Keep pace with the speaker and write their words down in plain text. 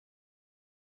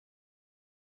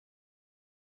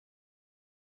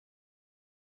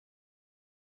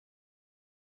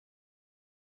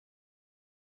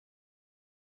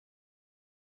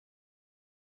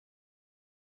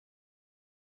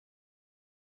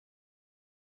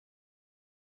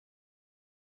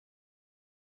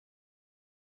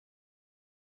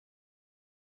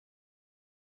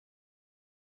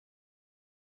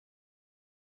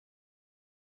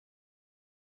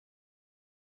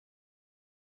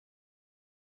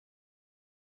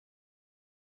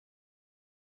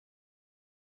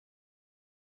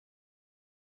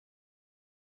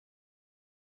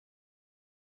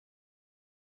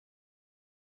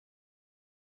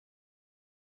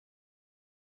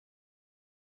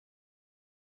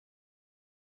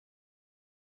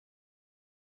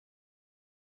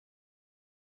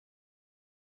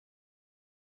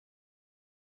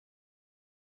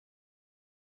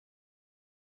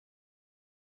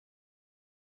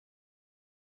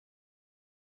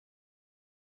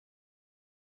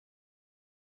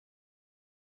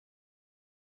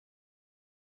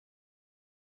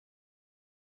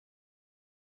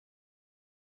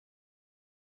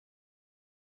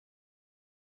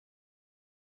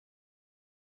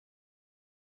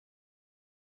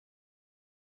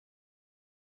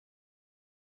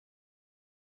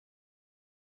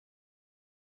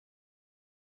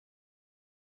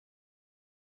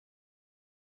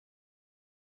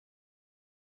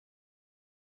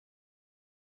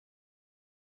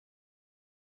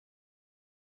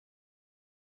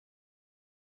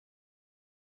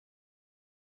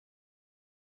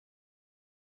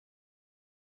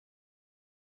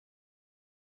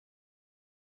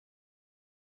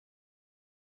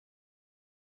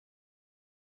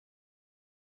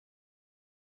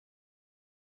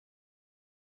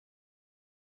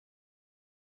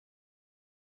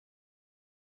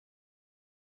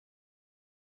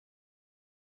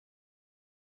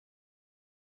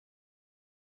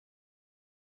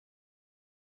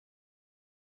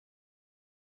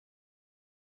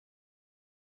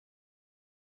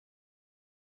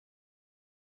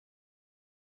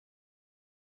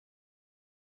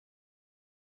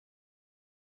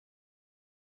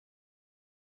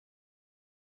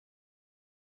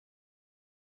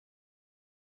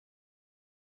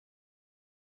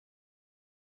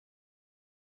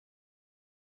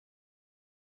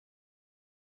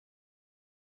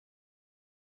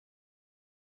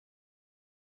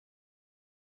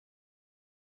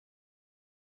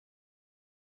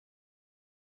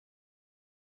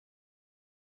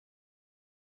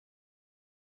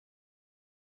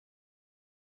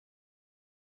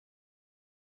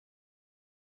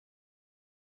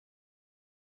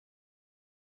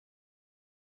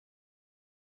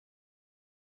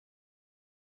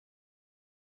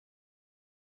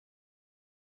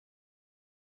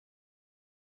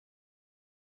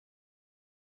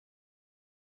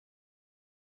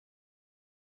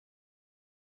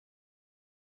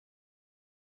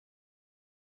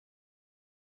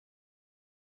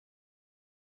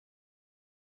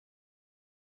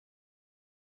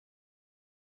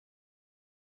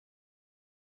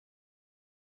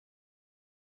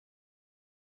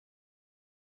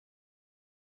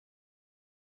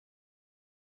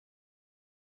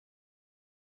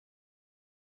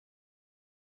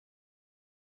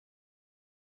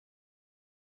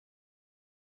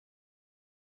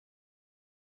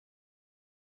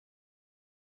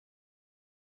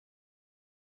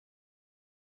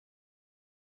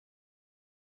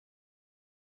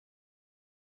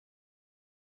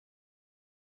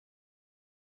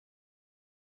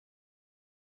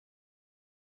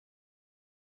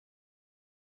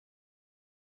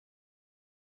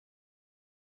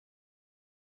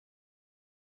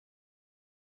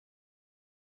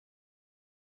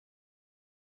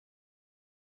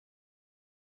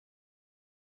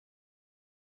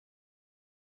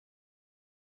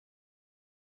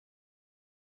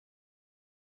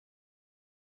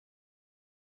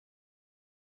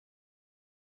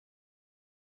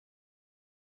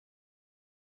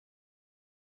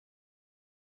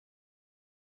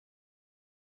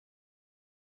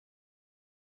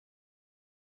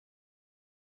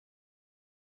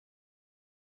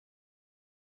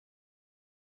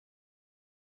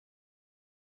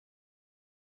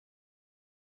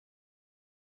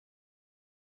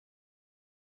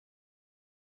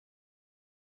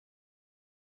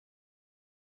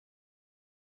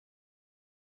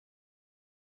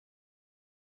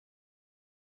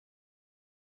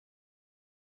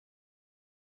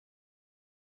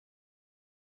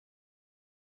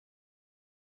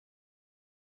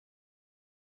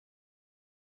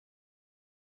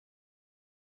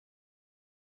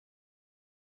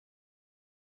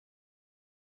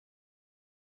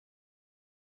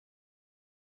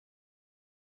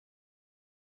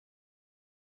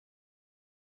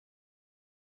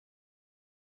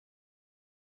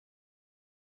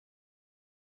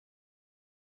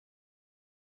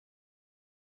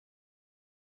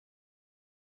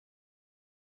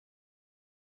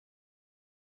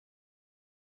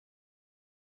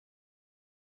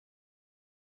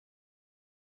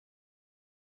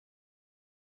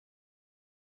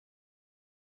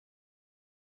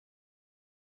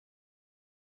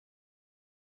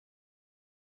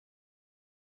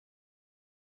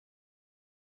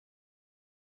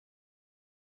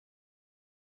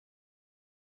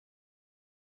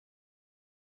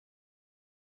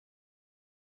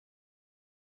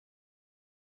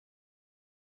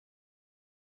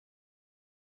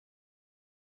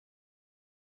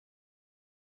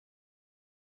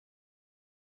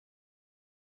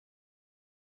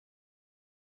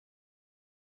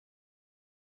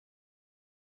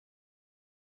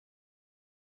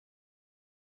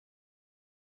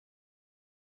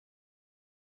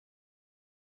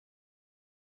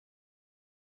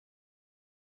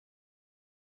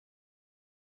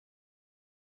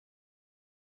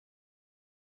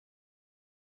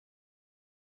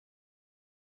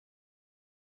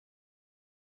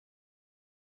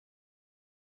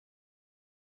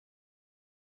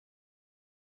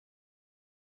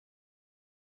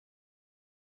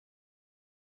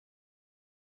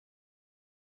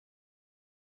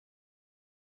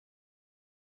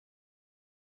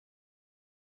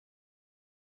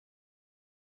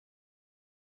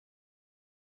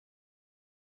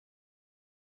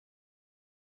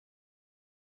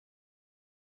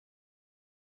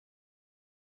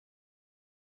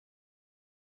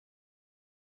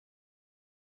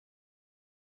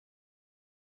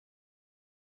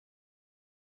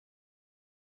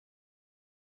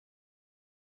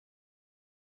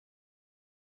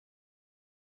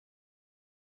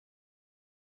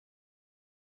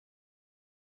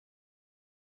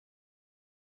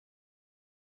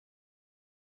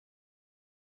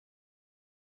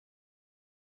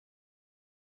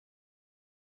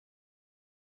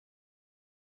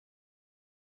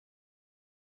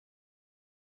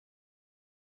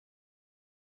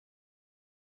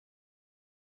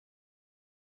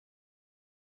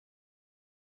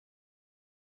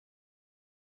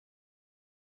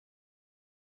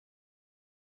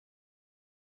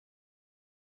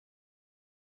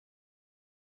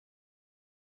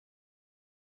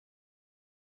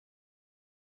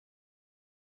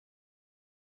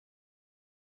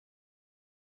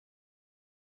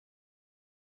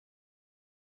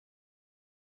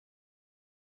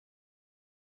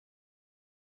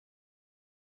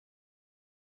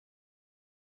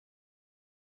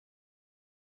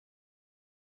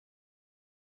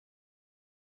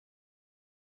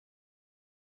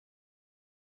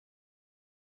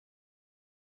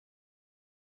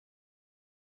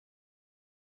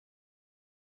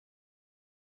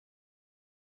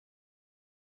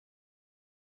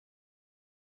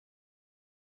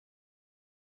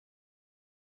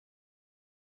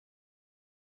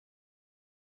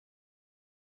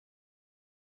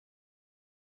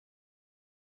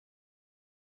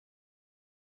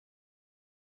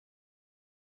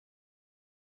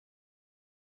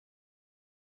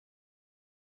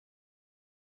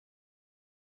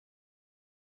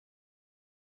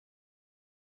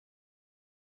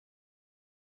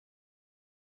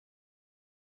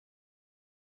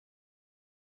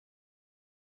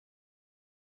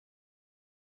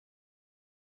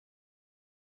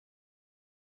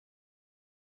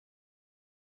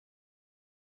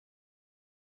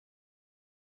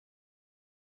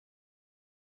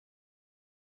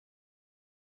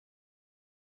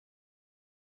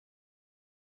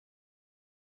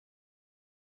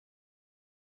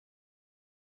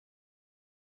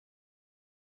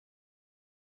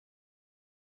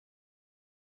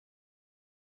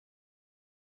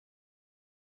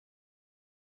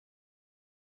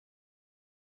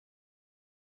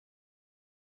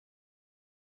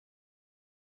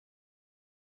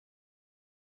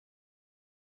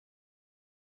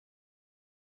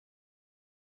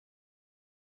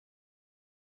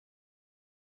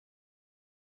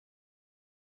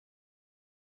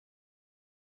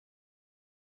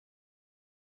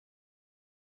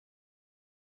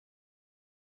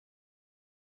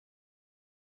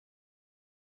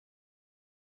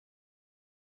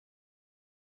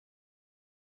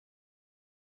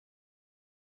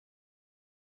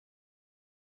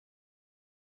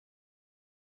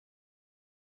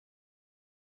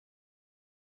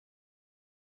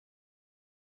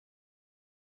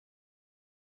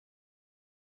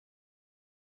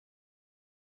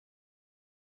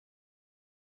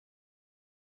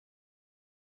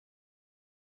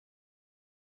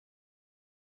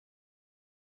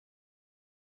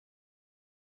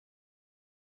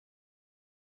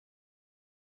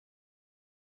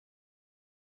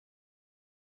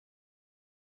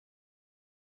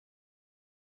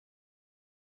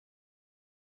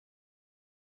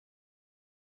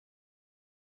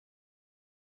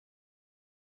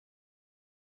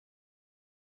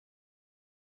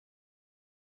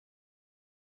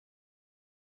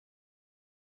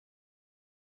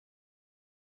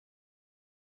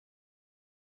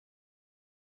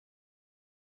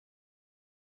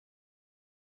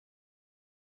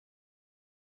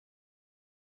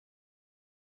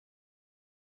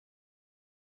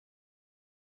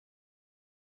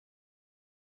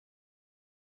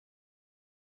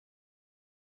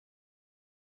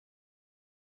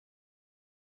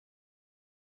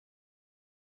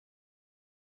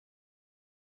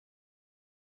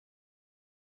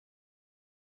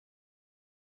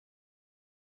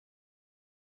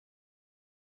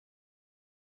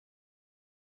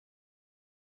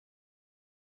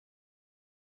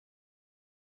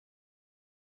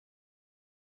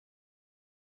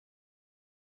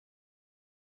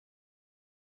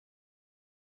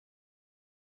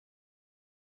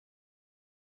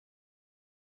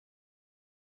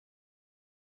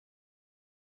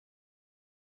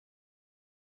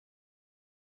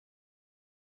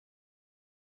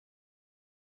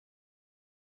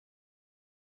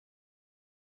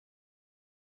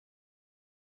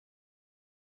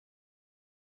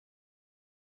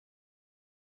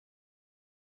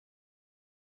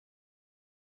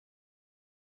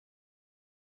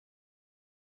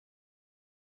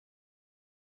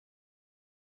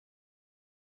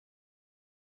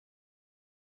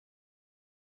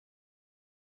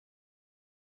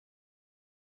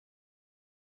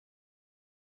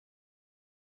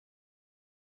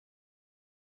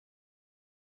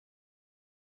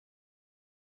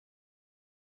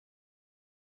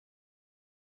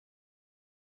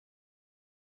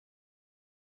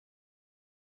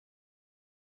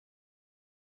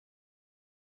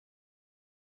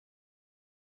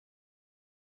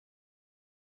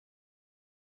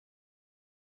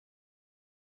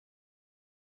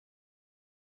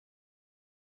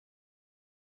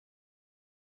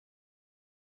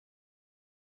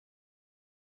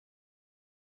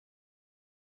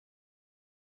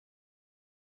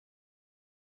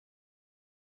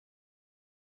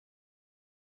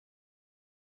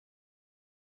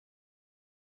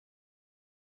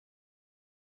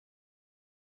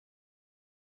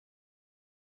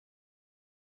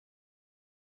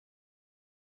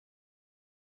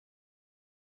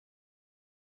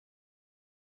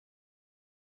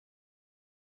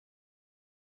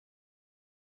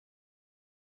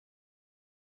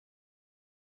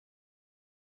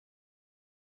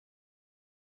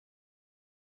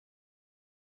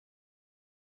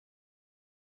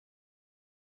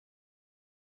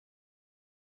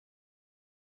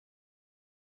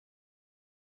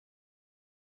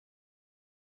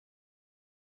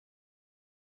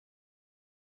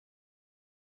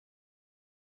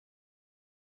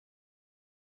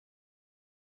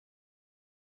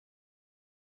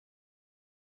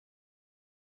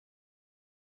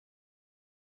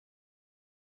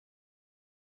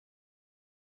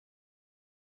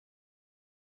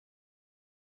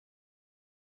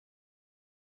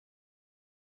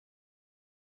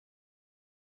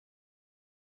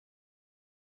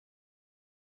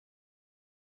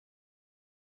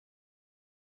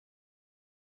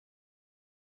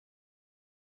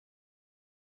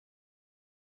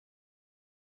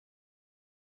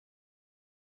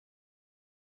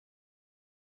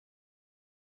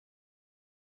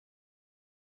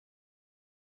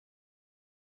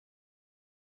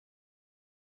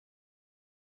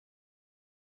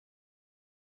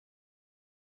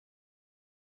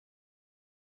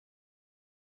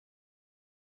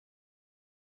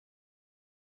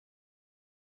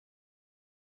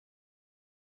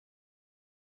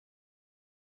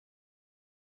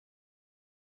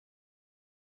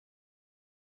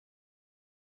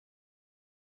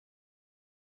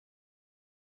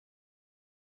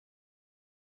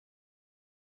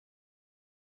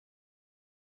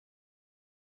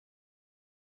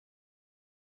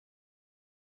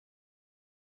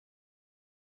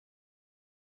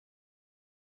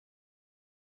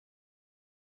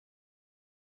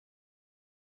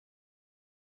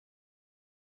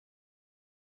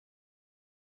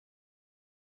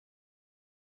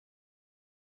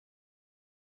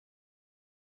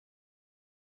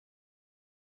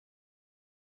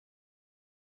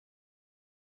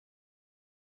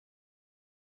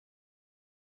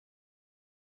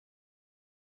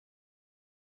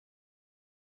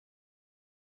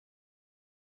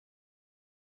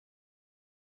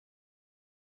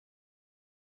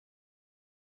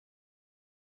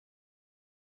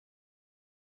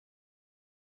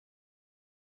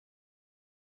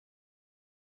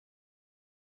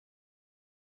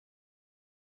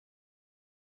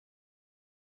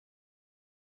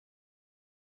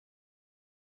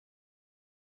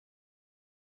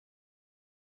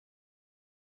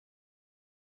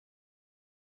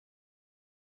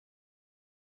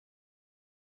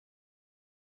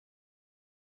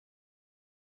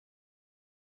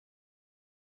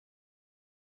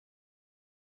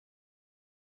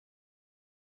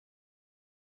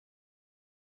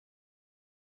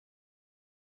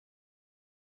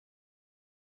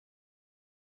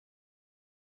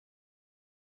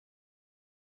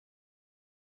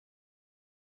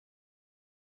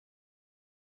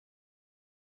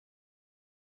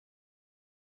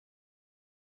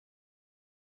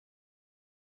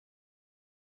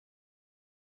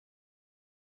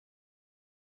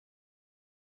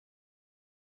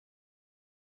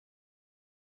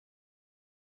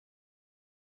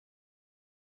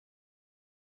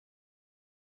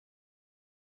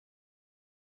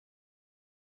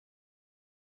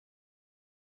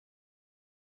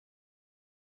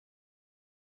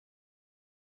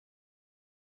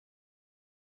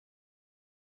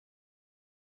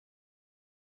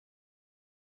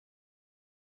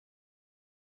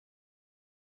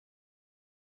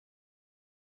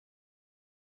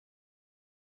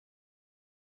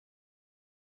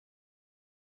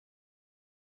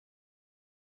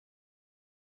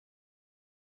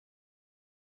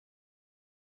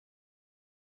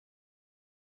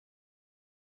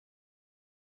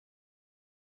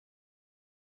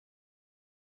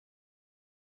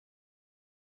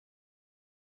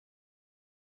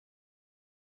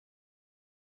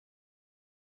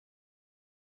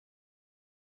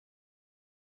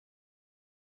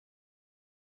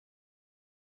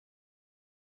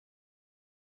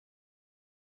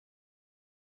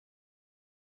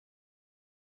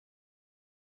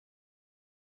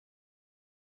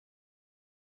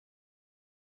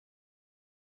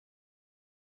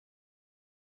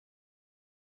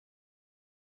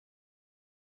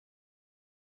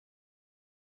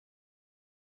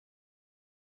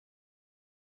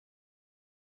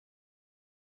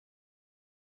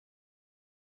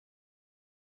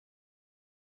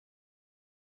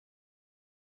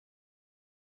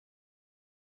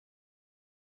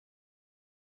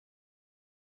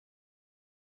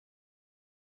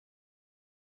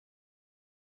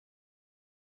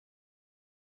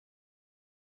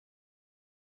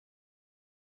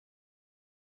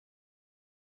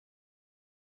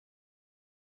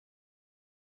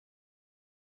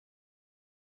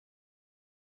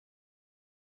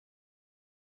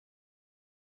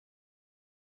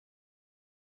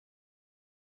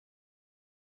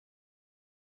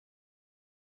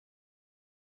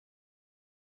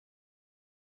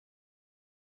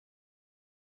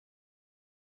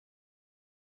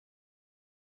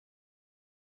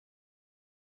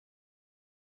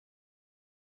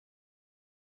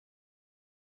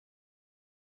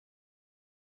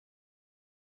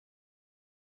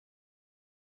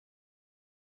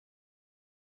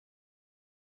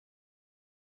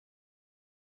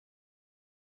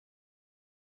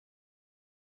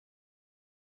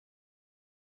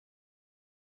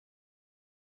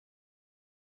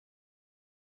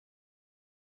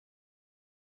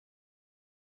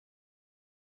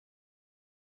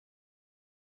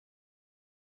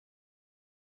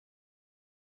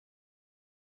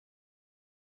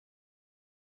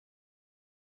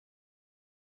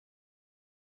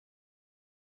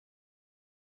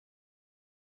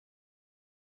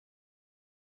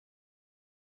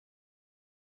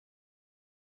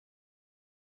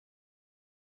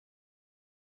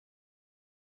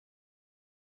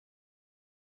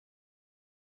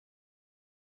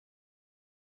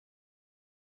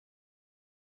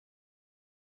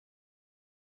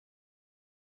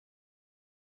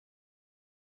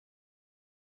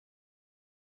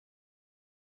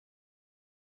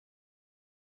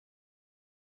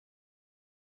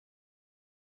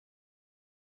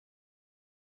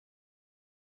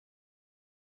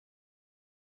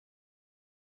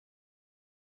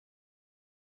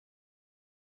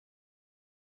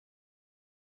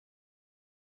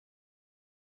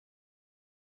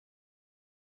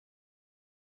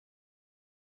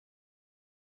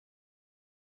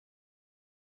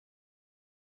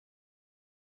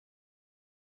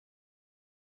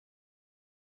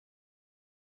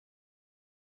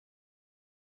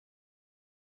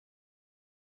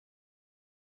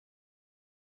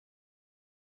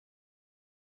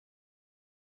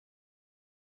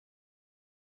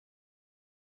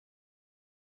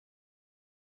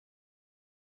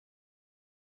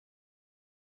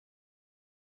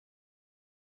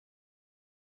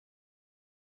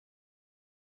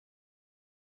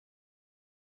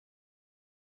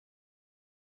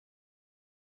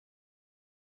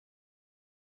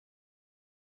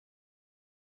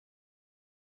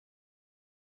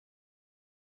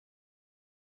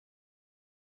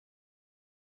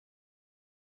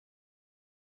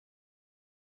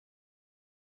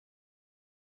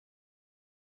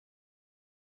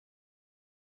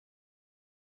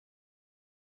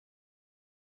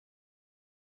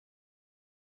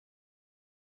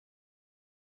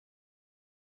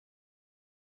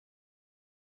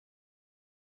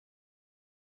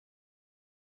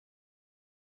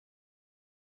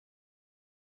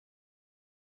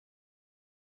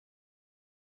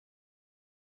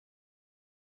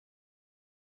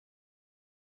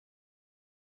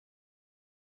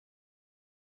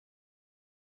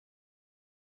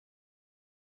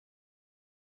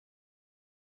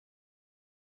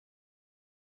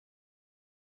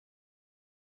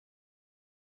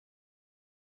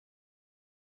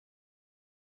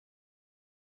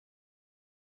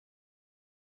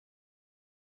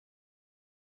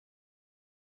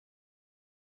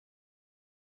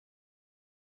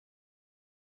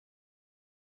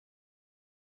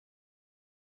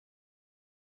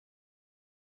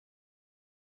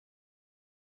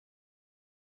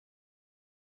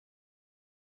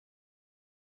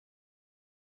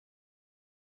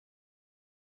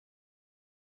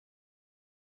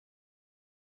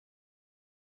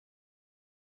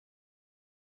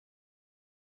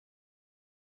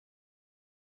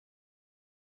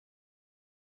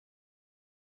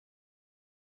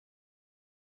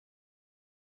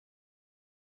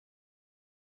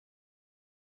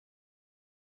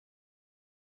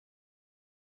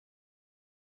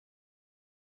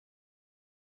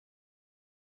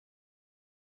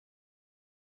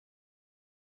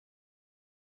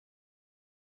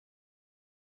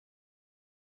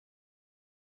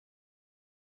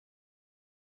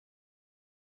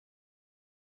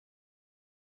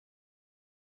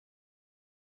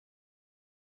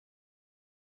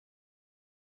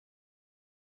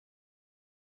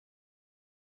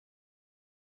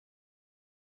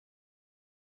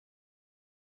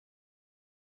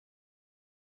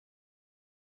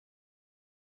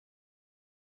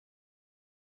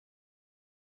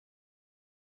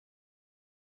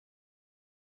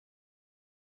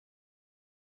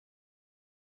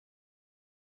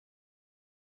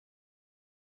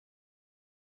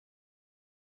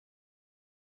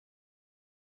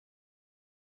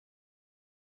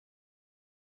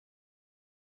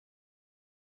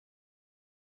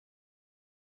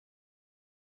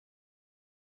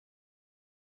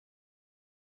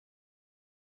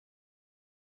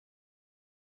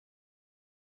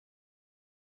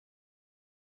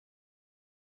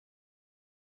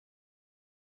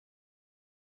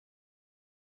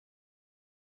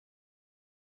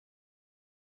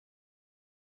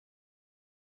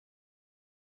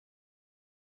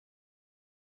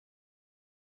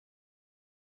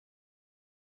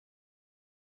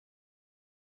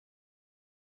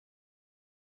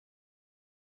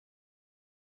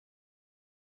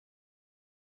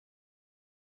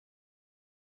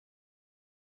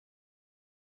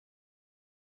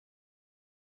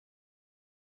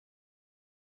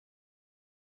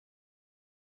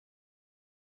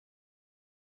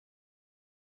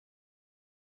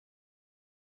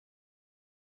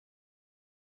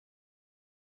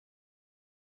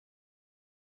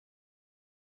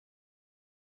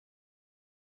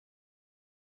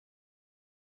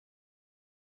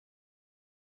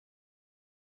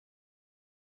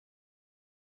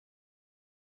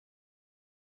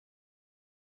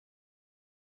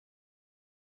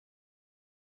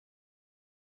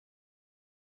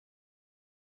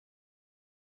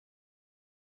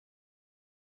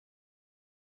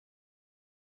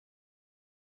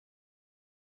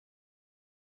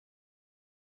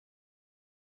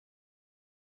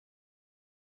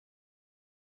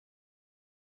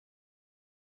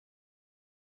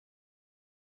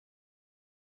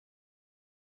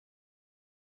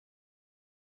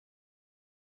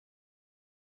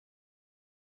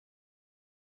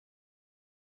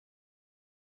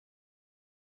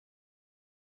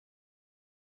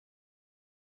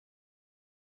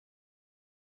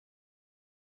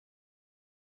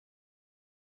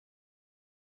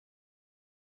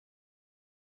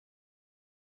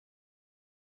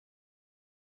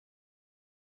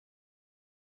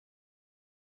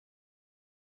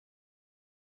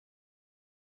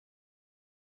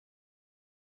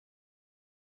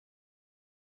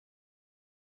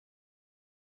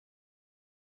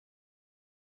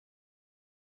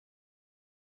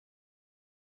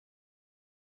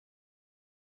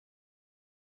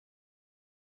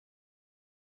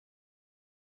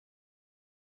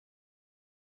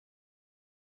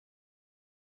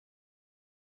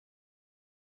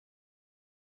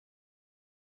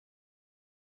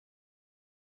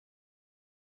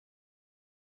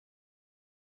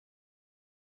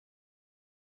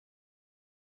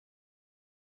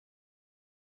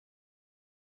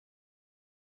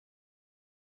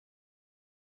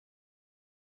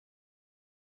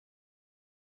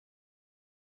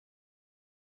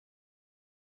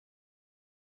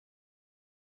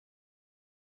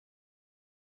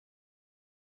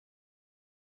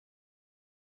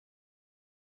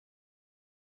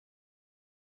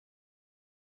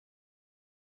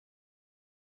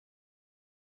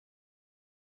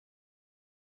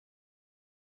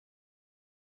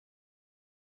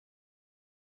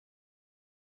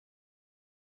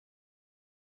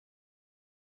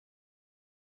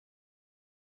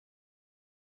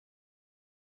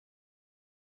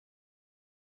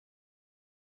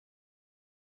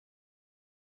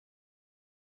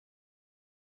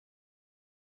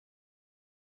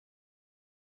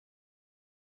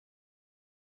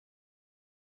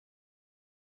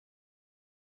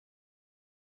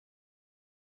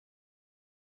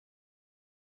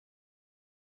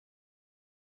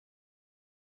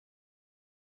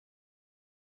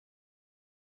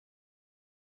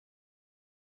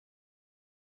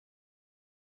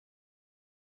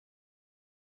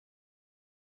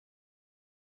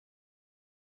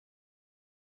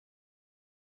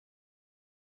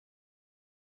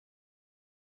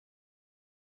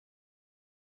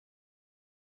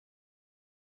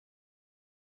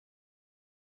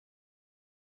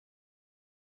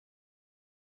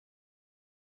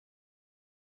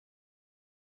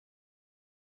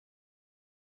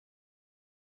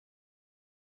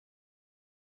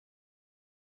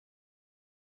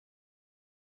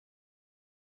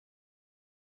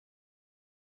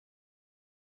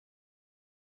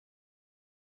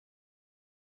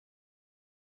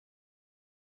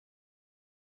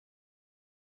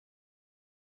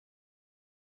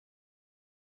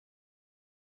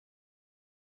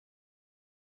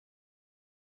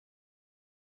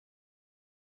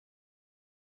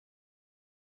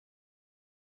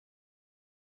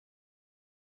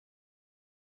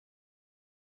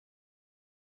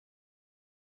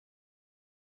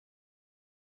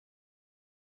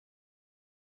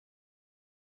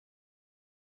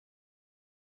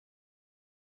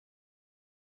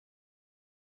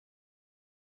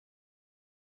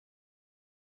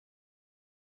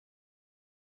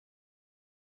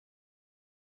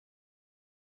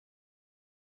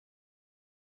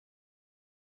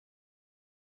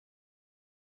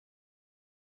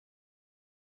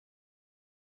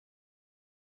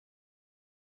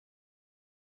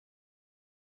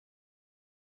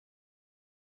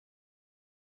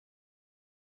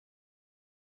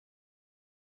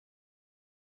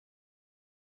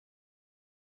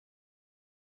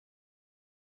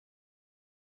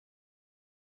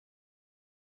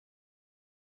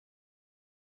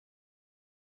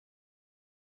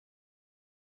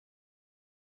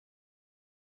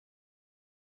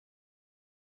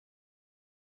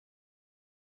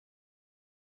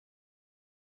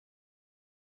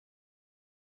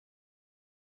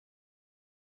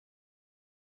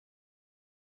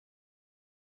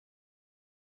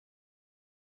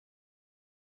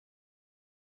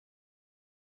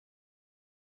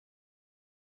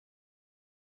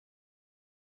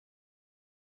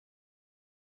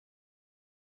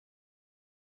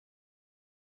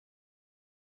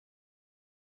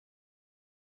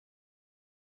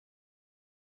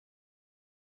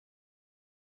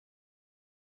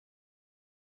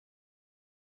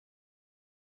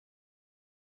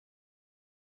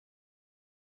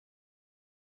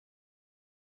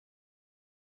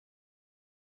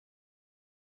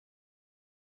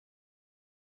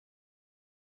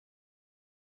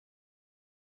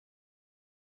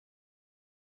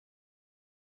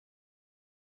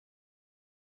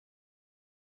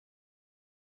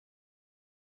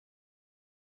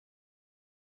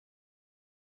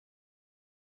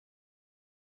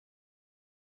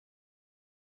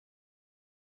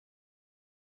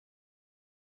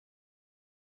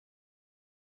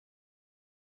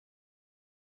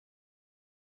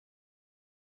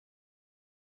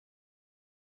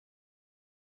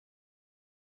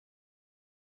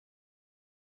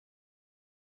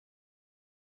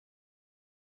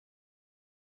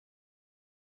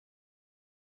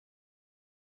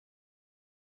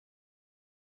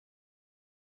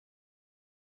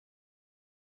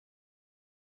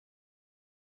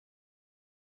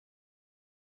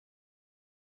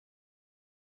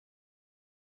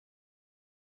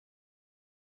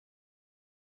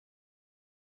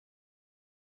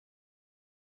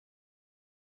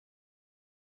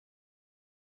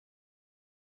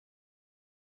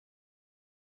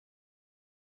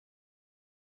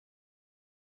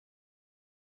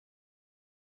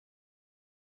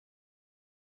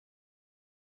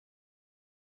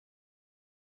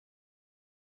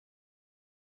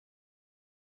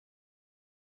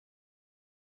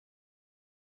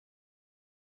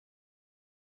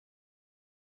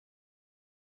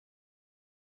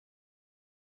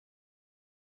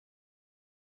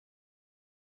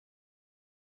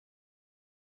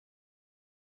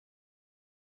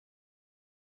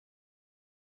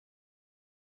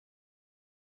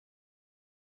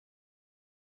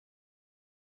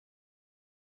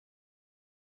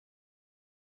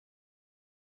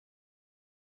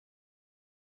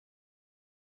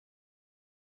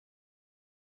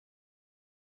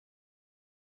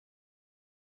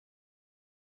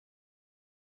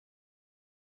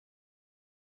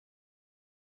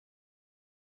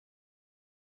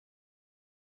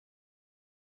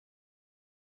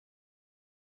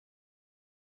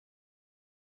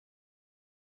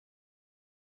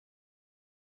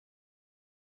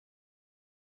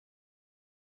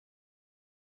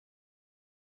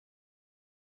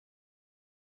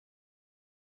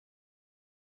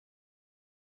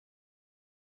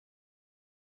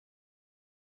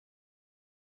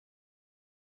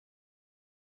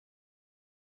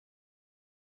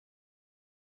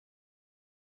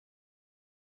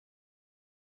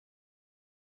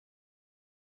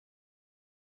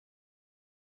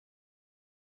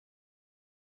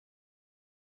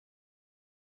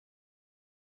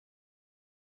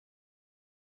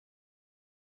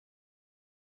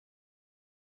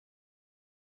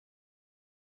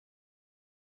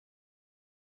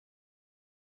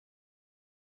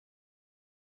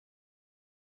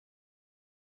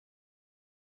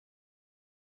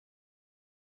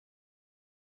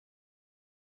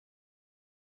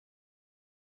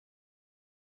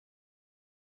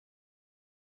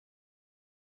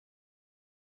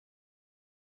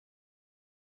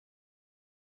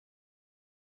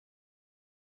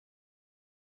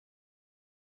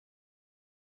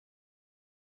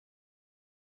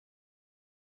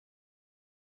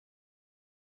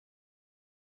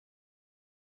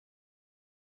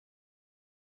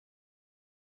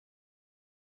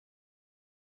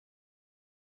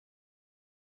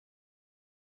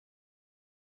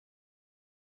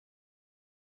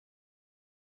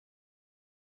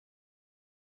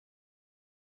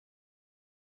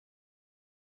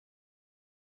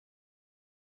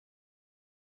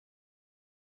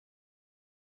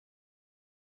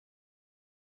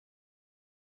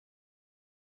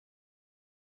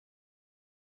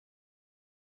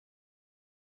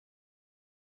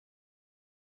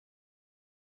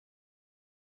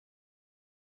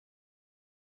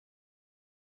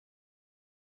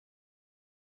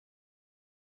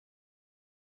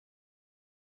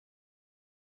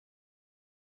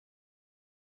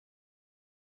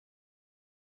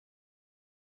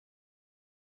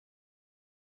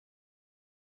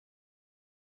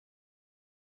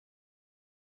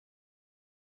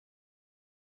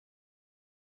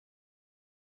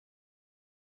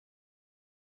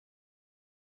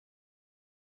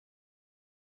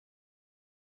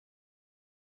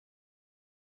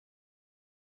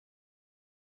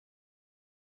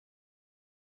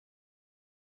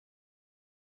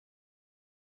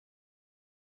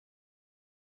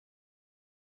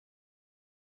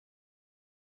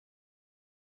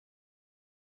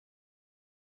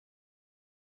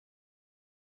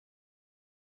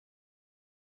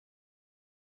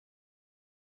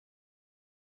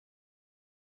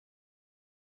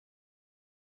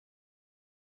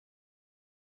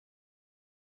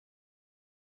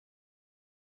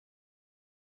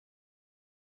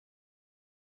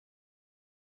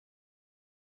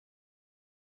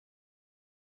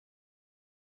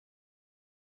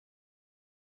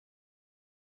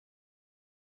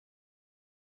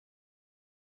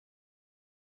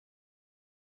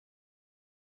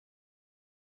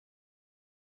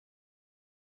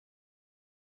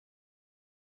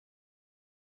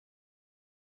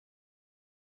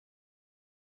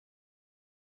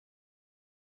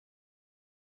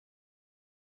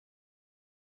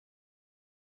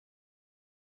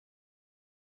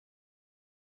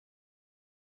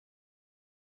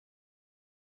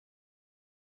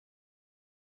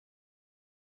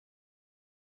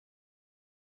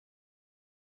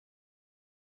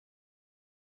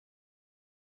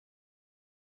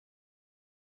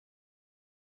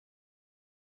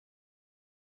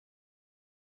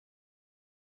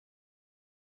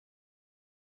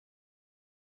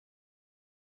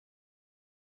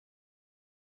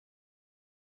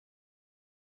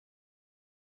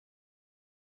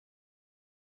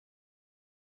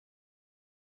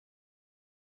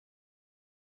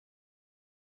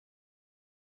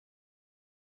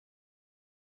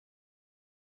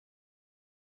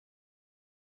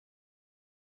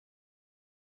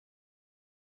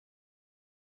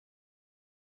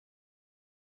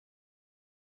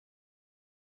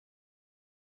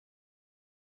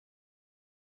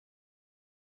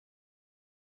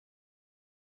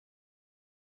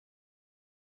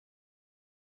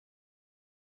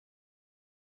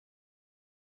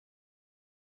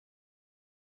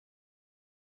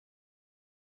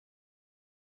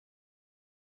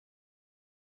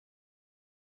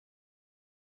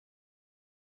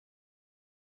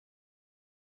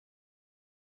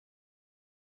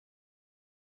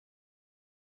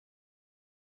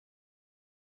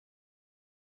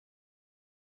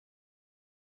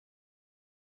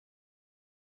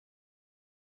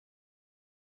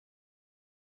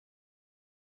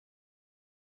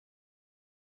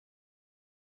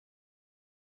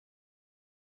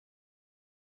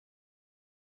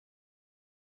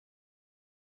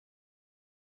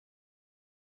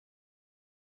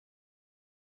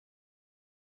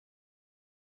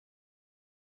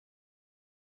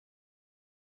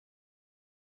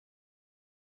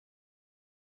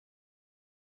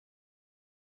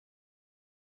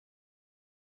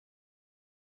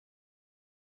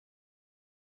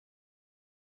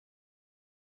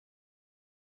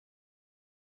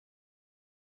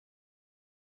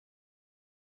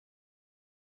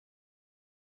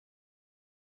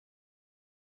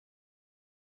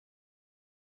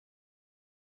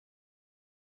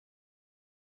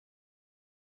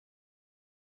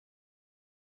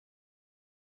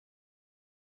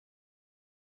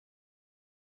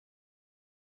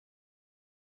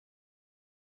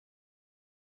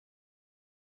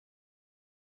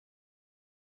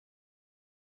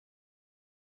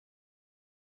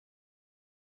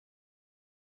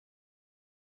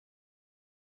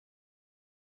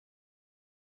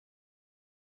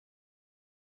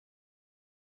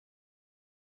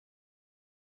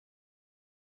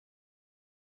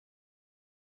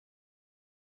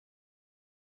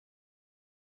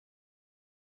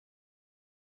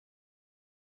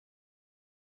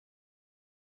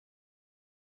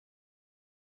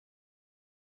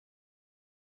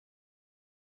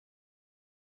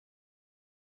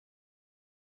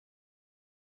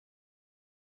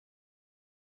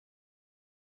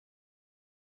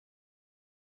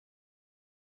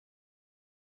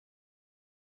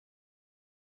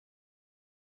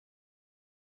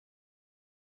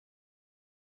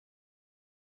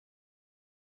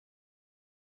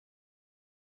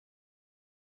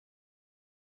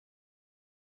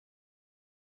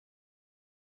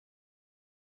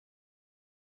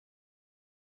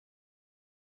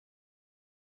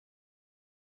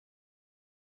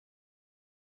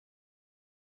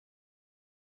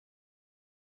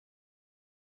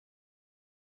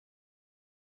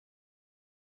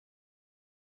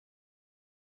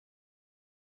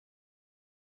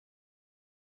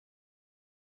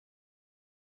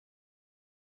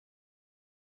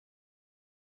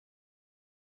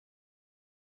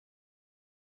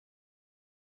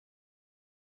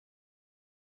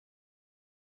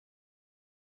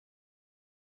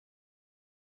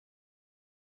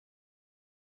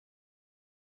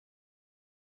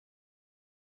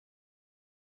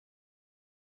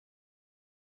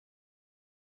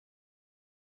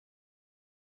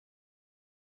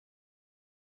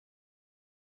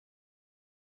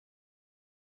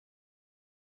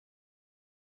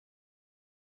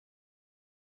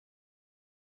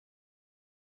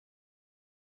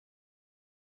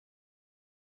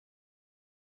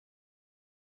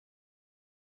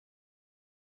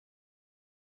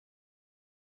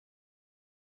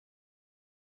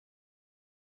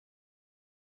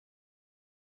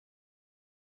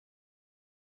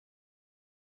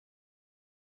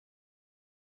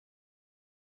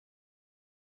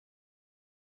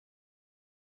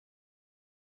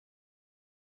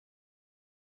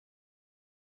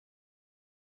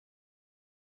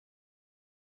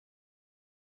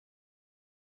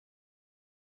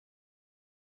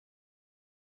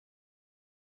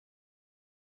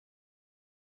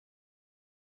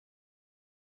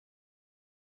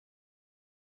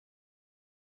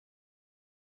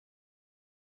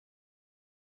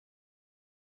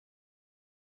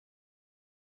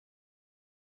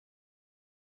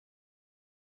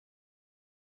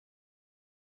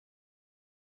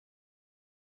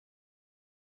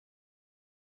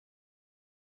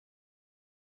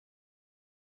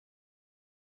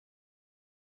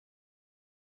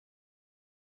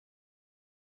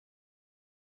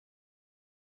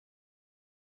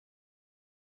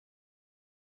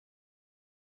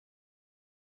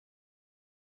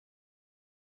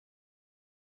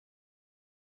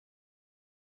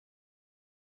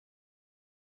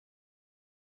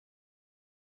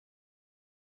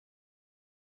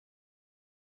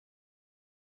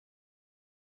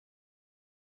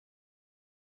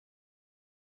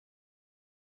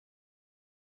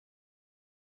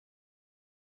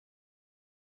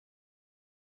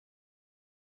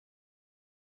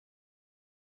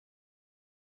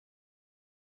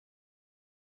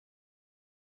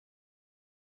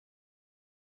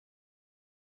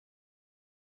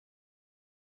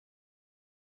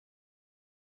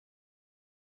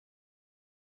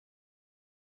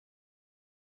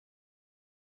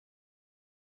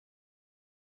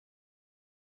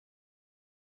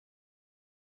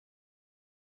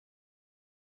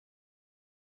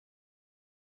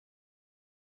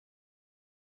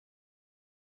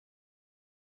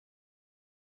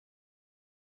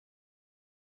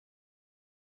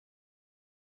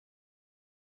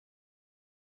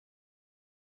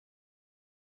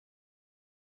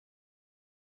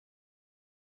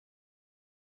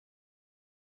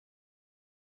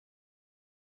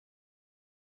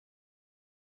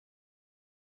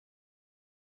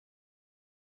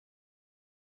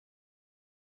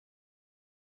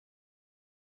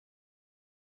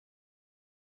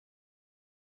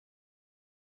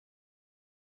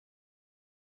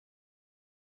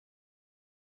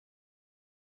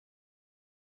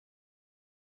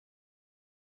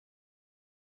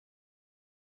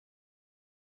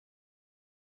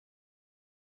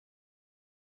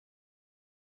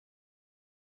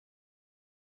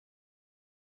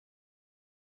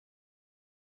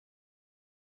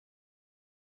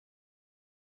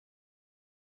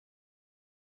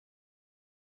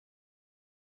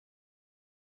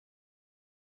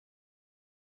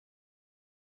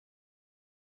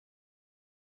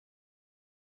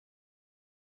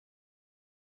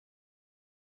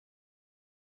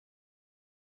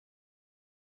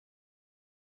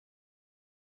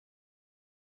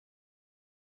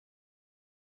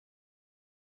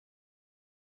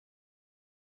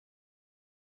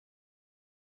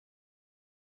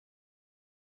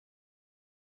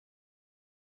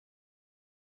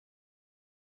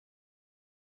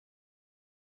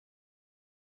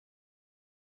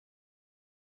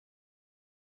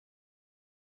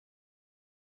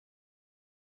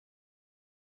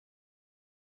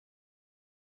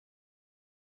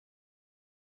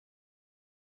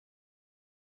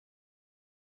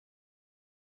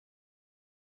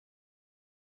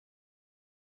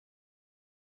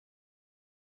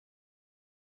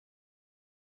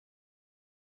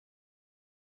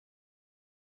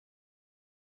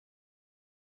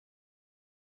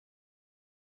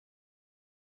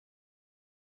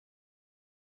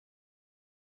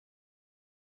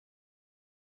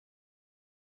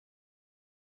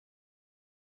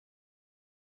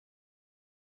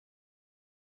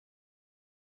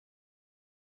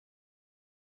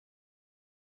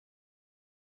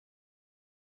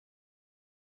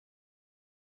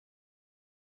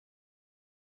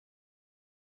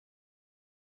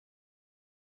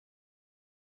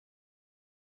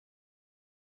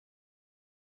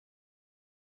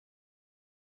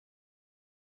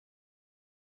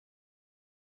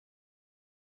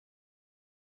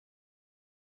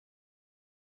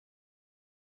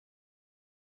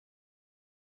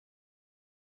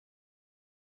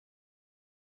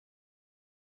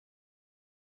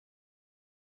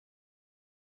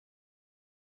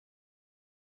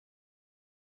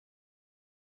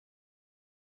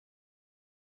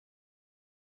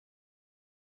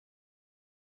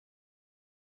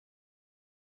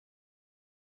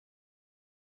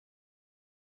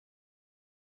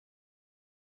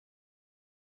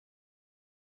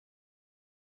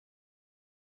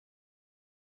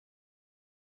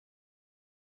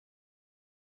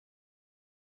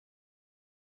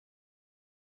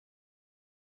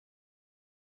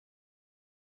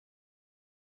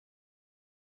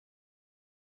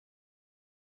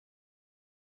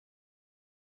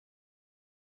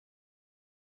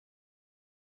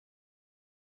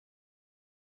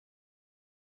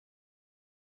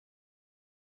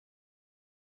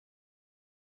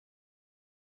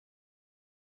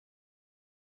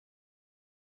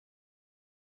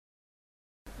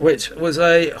which was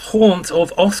a haunt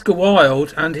of Oscar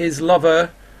Wilde and his lover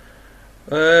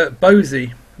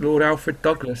Bosie, Lord Alfred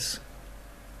Douglas.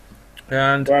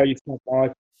 And Where I used to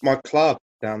have my club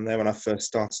down there when I first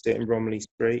started it in Romilly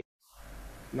Street,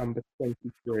 number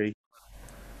 23.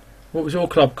 what was your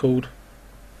club called?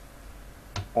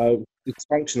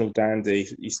 Dysfunctional Dandy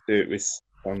used to do it with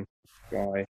some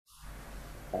guy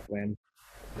back then.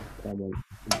 I went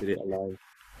and did it alone.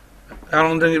 How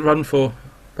long did it run for?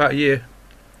 About a year.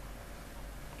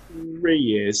 3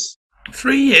 years.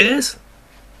 3 years?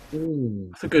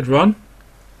 That's a good run.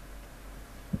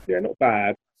 Yeah, not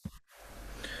bad.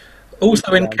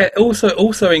 Also in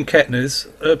Kettner's,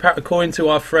 according to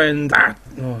our friend.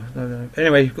 No.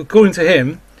 Anyway, according to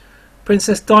him,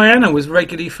 Princess Diana was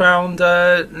regularly found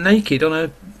naked on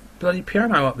a bloody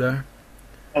piano up there.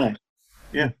 Oh,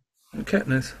 yeah. In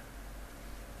Kettner's.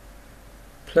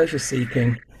 Pleasure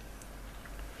seeking.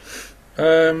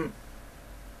 Then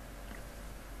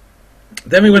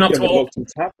we went up to Vauxhall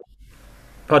Tavern.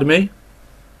 Pardon me?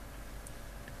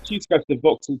 She used to go to the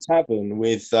Vauxhall Tavern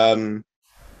with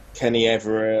Kenny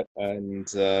Everett and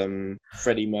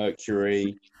Freddie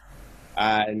Mercury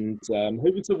and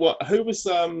who was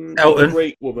Elton. the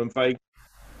Greek woman,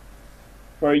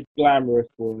 very glamorous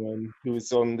woman who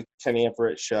was on the Kenny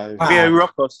Everett show. Cleo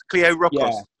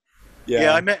Rokos.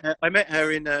 Yeah. I met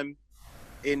her in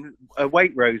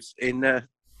Waitrose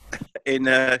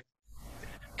in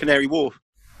Canary Wharf.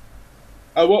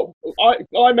 Oh,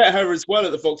 well, I met her as well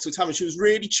at the Vauxhall Tavern. She was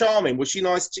really charming. Was she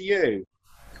nice to you?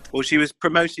 Well, she was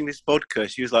promoting this vodka.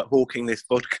 She was like hawking this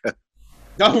vodka.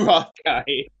 Oh, right,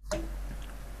 okay.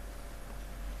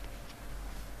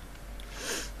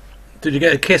 Did you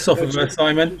get a kiss off of her,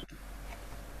 Simon?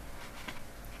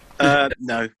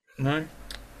 No. No?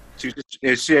 She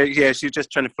was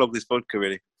just trying to flog this vodka,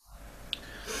 really.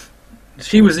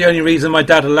 She was the only reason my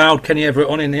dad allowed Kenny Everett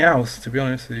on in the house, to be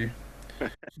honest with you.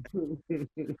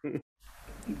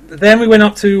 Then we went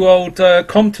up to old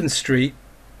Compton Street,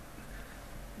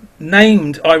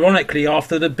 named, ironically,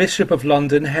 after the Bishop of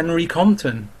London, Henry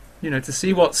Compton. You know, to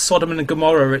see what Sodom and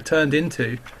Gomorrah it turned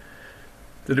into.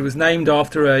 That it was named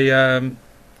after a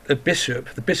bishop,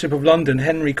 the Bishop of London,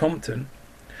 Henry Compton.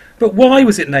 But why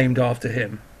was it named after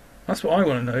him? That's what I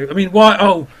want to know. I mean, why?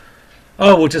 Oh,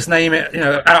 we'll just name it,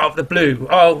 out of the blue.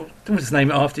 Oh, we'll just name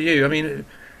it after you. I mean,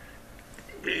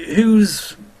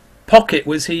 whose pocket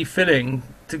was he filling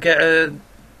to get a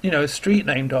street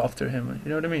named after him? You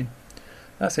know what I mean?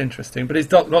 That's interesting, but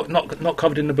it's not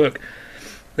covered in the book.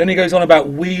 Then he goes on about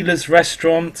Wheeler's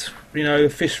restaurant,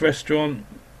 fish restaurant,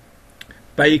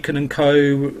 Bacon and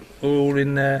Co. all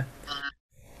in there.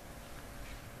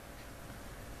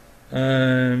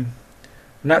 And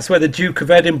that's where the Duke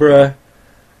of Edinburgh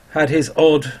had his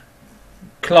odd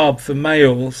club for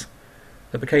males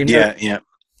that became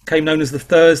known as the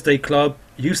Thursday Club.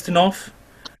 Ustinov.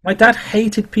 My dad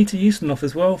hated Peter Ustinov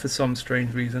as well for some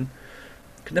strange reason.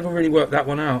 Could never really work that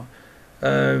one out.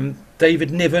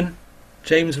 David Niven,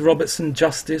 James Robertson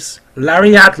Justice,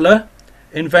 Larry Adler,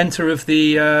 inventor of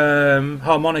the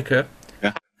harmonica.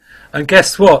 Yeah. And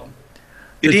guess what?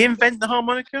 Did he invent the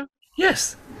harmonica?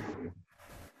 Yes.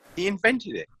 He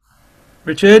invented it.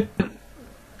 Richard,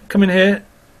 come in here.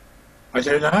 I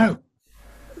don't know.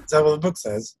 Is that what the book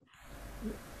says?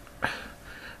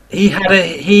 He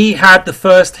had the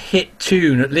first hit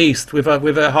tune, at least, with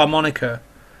a harmonica.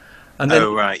 And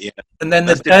then, right, yeah. And then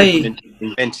That's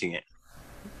inventing it.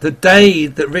 The day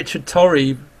that Richard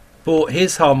Torrey bought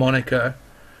his harmonica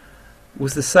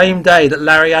was the same day that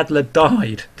Larry Adler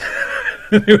died.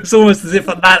 It was almost as if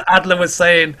Adler was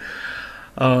saying,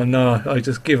 "Oh no, I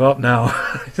just give up now."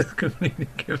 I just completely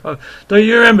give up. Don't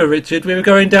you remember, Richard? We were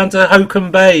going down to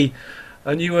Hokum Bay,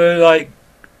 and you were like,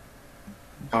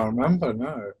 I remember,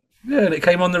 no. Yeah, and it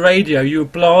came on the radio. You were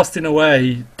blasting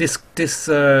away,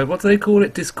 what do they call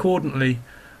it? Discordantly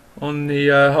on the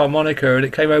harmonica, and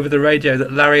it came over the radio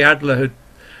that Larry Adler had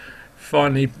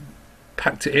finally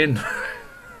packed it in.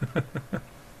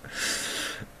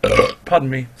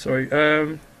 Pardon me, sorry.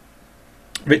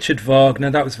 Richard Wagner,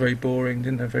 that was very boring.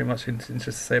 Didn't have very much interest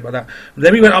to say about that. And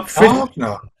then we went up.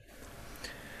 Wagner?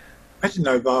 I didn't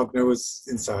know Wagner was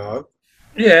in Soho.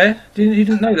 Yeah, you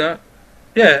didn't know that?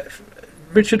 Yeah,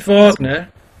 Richard Wagner.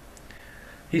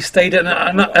 He stayed at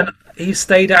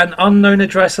an unknown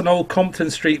address on Old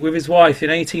Compton Street with his wife in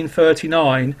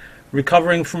 1839,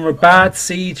 recovering from a bad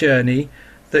sea journey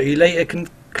that he later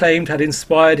claimed had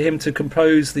inspired him to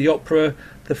compose the opera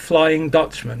The Flying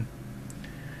Dutchman.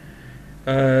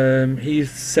 He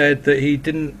said that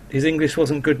his English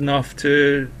wasn't good enough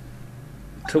to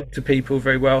talk to people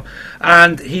very well,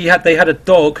 and they had a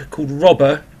dog called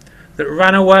Robber that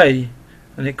ran away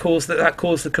and it caused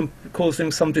caused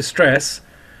him some distress.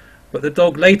 But the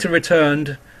dog later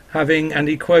returned, having, and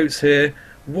he quotes here,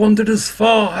 wandered as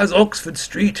far as Oxford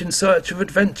Street in search of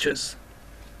adventures.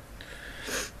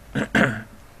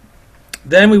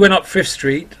 Then we went up Fifth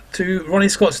Street to Ronnie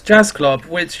Scott's Jazz Club,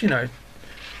 which, you know,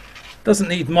 doesn't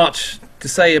need much to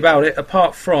say about it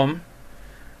apart from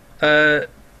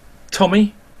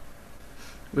Tommy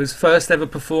was first ever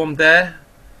performed there.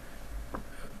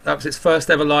 That was its first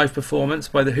ever live performance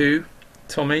by The Who,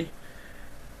 Tommy.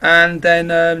 And then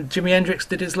Jimi Hendrix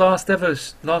did his last ever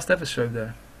show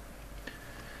there.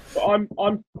 But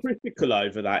I'm critical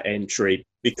over that entry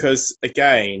because,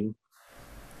 again,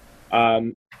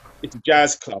 it's a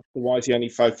jazz club, so why is he only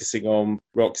focusing on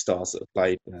rock stars that have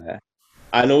played there?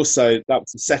 And also, that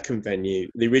was the second venue.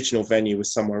 The original venue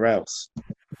was somewhere else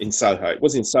in Soho. It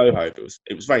was in Soho, but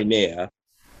it was very near.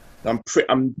 I'm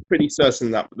pretty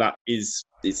certain that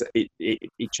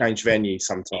it changed venue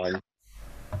sometime.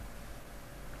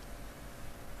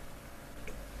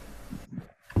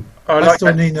 I saw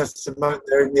Nina Simone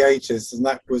there in the 80s, and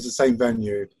that was the same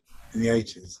venue in the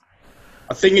 80s.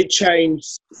 I think it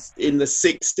changed in the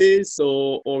 60s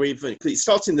or even, it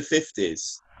starts in the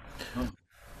 50s.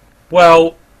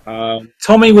 Well,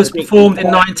 Tommy was performed in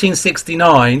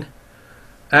 1969,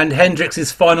 and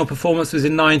Hendrix's final performance was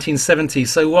in 1970.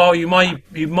 So while you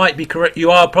might be correct,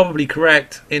 you are probably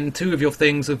correct in two of your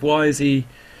things of why is he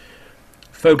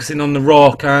focusing on the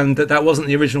rock, and that wasn't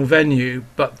the original venue,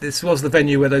 but this was the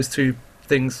venue where those two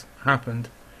things happened.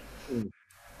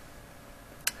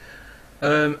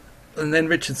 And then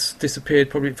Richards disappeared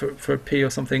probably for a pee or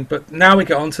something. But now we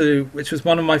get on to, which was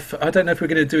one of my, I don't know if we're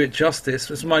going to do it justice,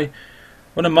 was one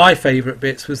of my favourite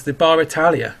bits was the Bar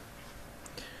Italia.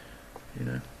 You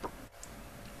know.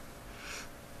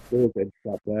 All good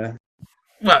stuff there.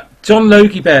 Well, John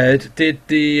Logie Baird did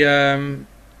the,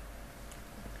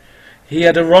 he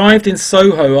had arrived in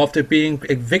Soho after being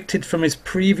evicted from his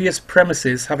previous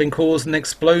premises, having caused an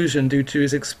explosion due to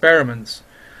his experiments.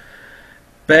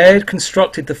 Baird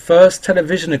constructed the first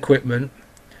television equipment,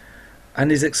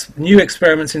 and his new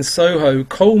experiments in Soho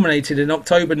culminated in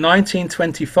October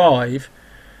 1925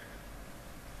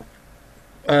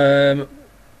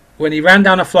 when he ran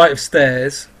down a flight of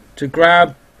stairs to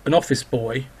grab an office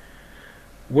boy,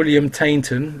 William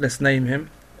Tainton, let's name him,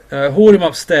 hauled him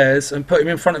upstairs and put him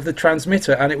in front of the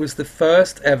transmitter, and it was the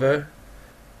first ever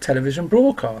television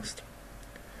broadcast.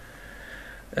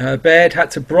 Baird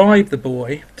had to bribe the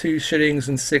boy 2 shillings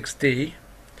and 6d,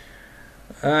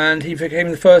 and he became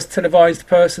the first televised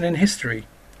person in history.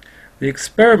 The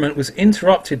experiment was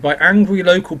interrupted by angry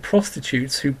local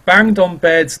prostitutes who banged on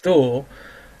Baird's door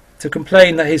to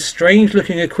complain that his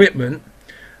strange-looking equipment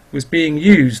was being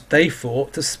used, they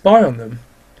thought, to spy on them.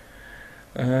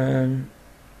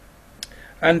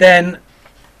 And then,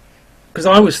 because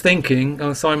I was thinking,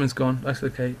 oh, Simon's gone, that's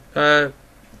okay.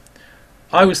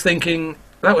 I was thinking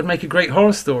that would make a great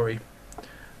horror story.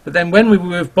 But then when we were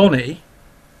with Bonnie,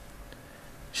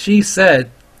 she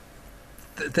said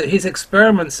that his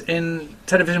experiments in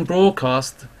television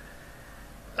broadcast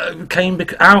came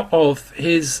out of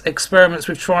his experiments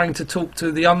with trying to talk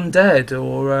to the undead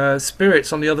or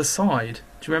spirits on the other side.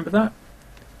 Do you remember that?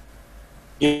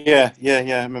 Yeah,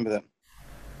 I remember that.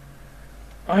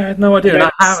 I had no idea. And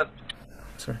I haven't.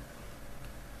 Sorry.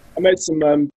 I met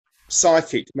some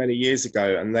psychics many years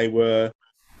ago, and they were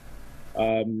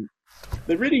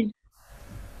they're really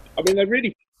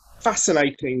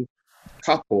fascinating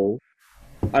couple,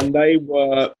 and they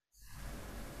were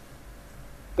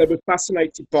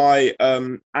fascinated by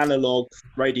analog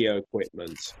radio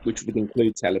equipment, which would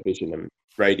include television and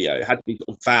radio. It had to be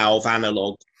sort of valve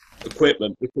analog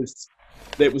equipment because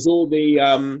there was all the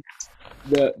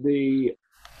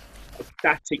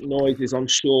static noises on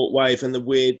shortwave and the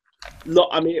weird.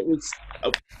 It was.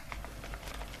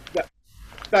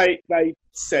 They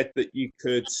said that you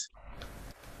could,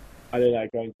 I don't know,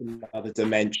 go into another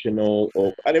dimension or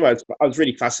anyway. I was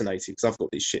really fascinated because I've got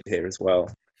this shit here as well.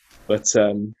 But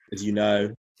as you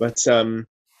know,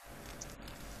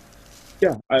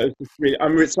 yeah, I was just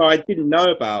really. So I didn't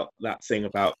know about that thing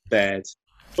about Baird,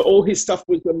 but all his stuff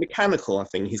was mechanical. I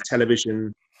think his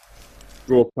television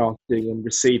broadcasting and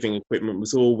receiving equipment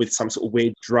was all with some sort of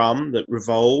weird drum that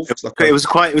revolved. It was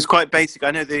quite basic. I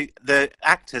know the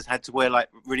actors had to wear like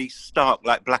really stark,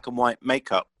 like black and white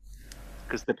makeup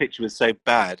because the picture was so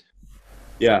bad.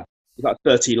 Yeah, about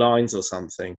 30 lines or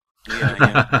something.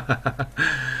 Yeah.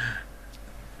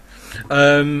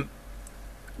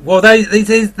 Well,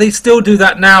 they still do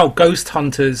that now. Ghost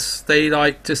hunters, they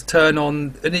like just turn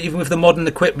on, and even with the modern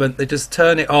equipment, they just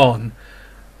turn it on,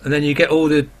 and then you get all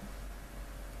the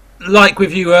like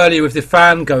with you earlier with the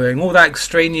fan going, all that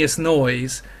extraneous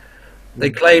noise, they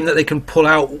claim that they can pull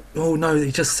out. Oh no,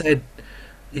 he just said.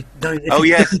 No,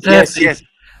 yes.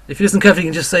 If you listen carefully,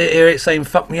 you can just hear it saying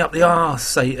 "fuck me up the arse,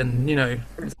 Satan." You know,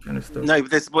 this kind of stuff. No,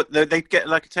 they'd get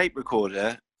like a tape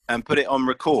recorder and put it on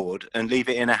record and leave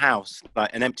it in a house,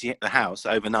 like an empty house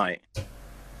overnight,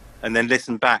 and then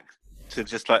listen back to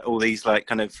just like all these like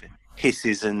kind of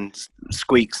hisses and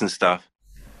squeaks and stuff.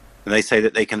 And they say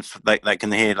that they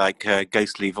can hear like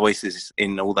ghostly voices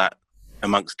in all that,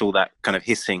 amongst all that kind of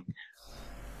hissing.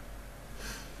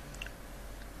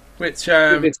 Which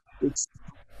so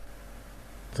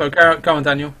go on,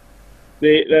 Daniel.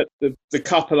 The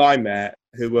couple I met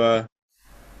who were,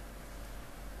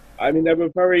 I mean, they were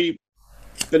very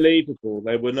believable.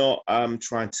 They were not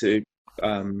trying to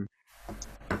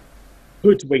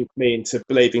hoodwink me into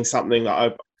believing something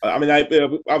that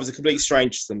I was a complete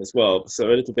stranger to them as well, so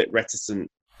a little bit reticent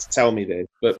to tell me this.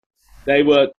 But they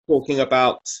were talking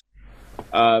about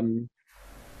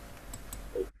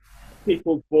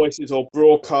people's voices or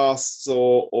broadcasts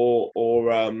or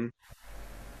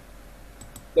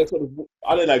they're sort of,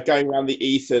 I don't know, going around the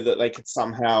ether that they could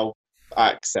somehow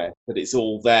access, that it's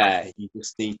all there. You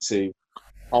just need to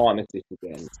harness it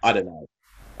again. I don't know.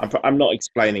 I'm not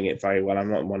explaining it very well.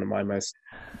 I'm not one of my most...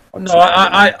 No,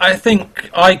 I think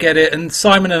I get it, and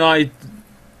Simon and I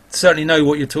certainly know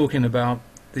what you're talking about,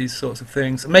 these sorts of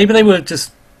things. Maybe they were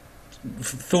just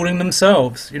fooling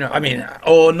themselves, you know, I mean,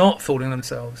 or not fooling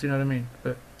themselves, you know what I mean?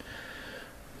 But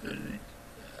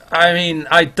I mean,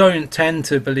 I don't tend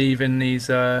to believe in these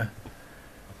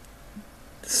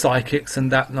psychics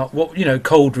and that, not what, you know,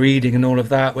 cold reading and all of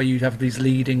that, where you have these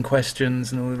leading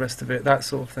questions and all the rest of it, that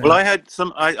sort of thing. Well, I heard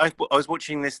I was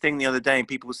watching this thing the other day, and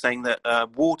people were saying that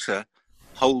water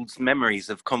holds memories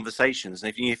of conversations, and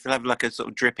if you have like a sort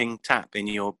of dripping tap in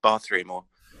your bathroom or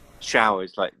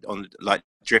showers, like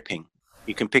dripping,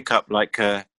 you can pick up like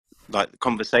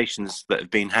conversations that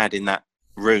have been had in that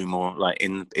room or like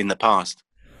in the past.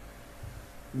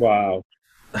 Wow.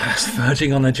 That's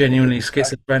verging on a genuinely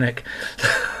schizophrenic.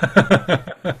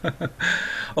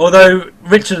 Although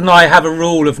Richard and I have a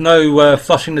rule of no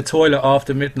flushing the toilet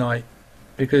after midnight,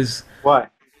 because why?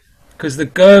 Because the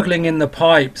gurgling in the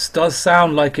pipes does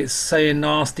sound like it's saying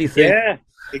nasty things. Yeah,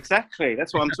 exactly.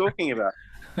 That's what I'm talking about.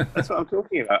 That's what I'm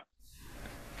talking about.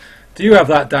 Do you have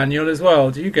that, Daniel, as well?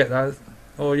 Do you get that,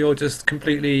 or you're just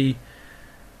completely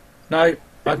no?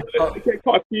 I get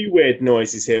quite a few weird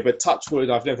noises here, but touch wood,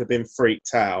 I've never been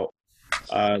freaked out.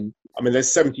 I mean,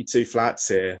 there's 72 flats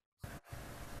here.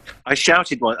 I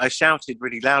shouted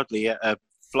really loudly at a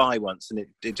fly once, and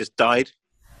it just died.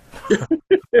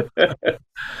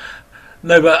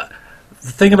 No, but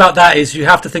the thing about that is you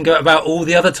have to think about all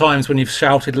the other times when you've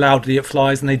shouted loudly at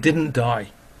flies and they didn't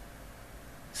die.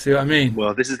 See what I mean?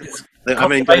 Well, this is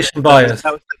confirmation bias.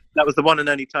 That was the one and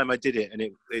only time I did it, and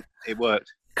it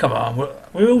worked. Come on,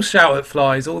 we all shout at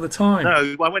flies all the time.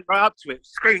 No, I went right up to it,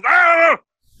 screaming, "Ah!"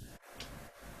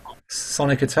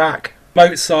 Sonic Attack.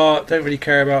 Mozart, don't really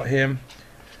care about him.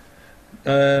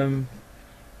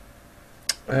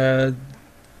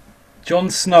 Jon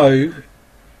Snow,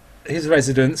 his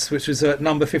residence, which was at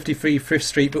number 53 Frith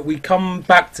Street, but we come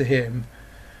back to him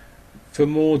for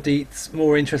more deets,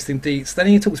 more interesting deets. Then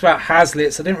he talks about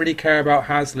Hazlitt's. I didn't really care about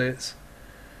Hazlitt's.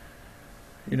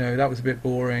 You know, that was a bit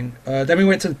boring. Then we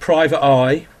went to the Private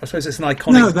Eye. I suppose it's an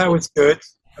iconic... No, that was good.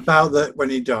 About that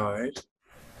when he died.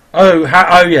 Oh,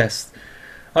 yes.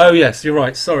 Oh, yes, you're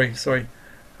right. Sorry.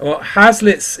 Well,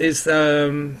 Hazlitt's is...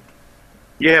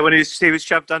 Yeah, when he was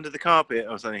shoved under the carpet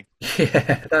or something.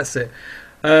 Yeah, that's it.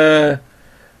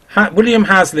 William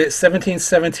Hazlitt,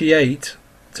 1778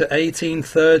 to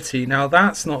 1830. Now,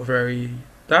 that's not very...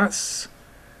 That's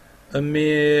a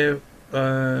mere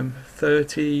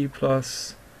 30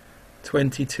 plus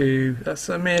 22. That's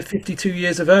a mere 52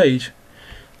 years of age.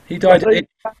 He died...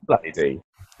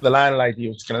 The landlady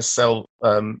was going to sell,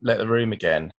 let the room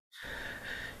again.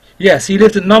 Yes, he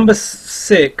lived at number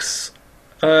 6...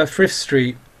 Frith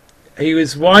Street. He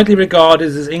was widely regarded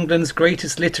as England's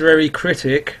greatest literary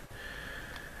critic,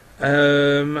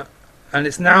 and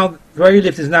it's now where he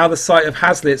lived is now the site of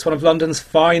Hazlitt's, one of London's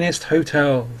finest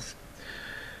hotels.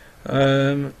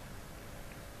 Blah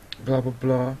blah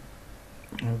blah.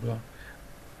 Blah,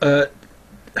 blah.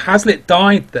 Hazlitt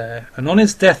died there, and on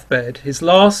his deathbed, his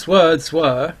last words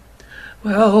were,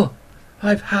 "Well,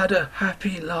 I've had a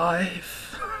happy life."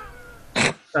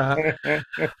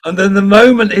 And then the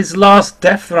moment his last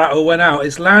death rattle went out,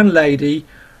 his landlady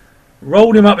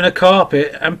rolled him up in a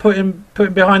carpet and put him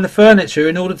behind the furniture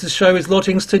in order to show his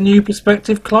lodgings to new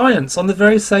prospective clients on the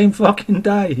very same fucking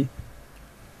day.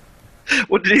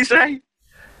 What did he say?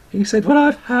 He said, "Well,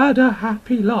 I've had a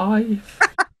happy life."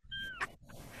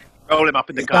 Roll him up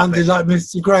in the carpet. Sounded like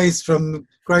Mr. Grace from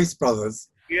Grace Brothers.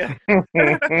 Yeah.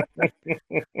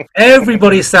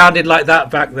 Everybody sounded like that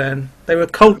back then. They were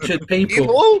cultured people. You've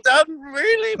all done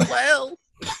really well.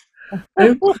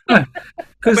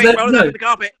 Because roll up in the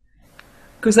carpet.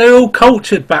 Because they were all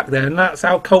cultured back then. That's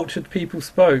how cultured people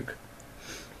spoke.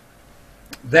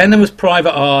 Then there was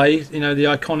Private Eye, the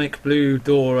iconic blue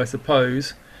door, I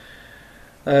suppose.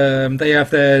 They have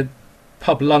their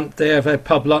pub lunch. They have their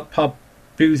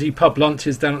boozy pub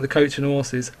lunches down at the Coach and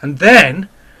Horses, and then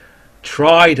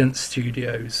Trident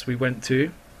Studios we went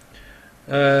to,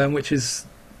 which is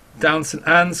down St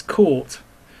Anne's Court,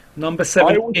 number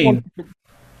 17. I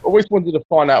always wanted to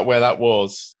find out where that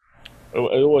was. It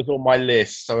was always on my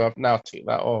list, so I've now ticked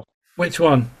that off. Which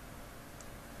one?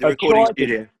 The recording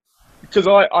studio. Because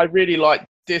I really liked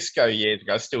disco years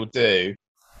ago, I still do.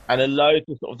 And a load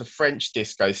of sort of the French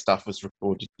disco stuff was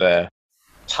recorded there.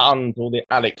 Tons, all the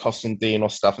Alec Costandino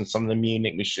stuff and some of the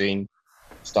Munich Machine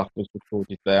stuff was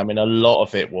recorded there. I mean, a lot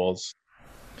of it was.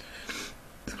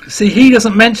 See, he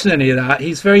doesn't mention any of that.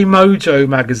 He's very Mojo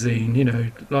magazine,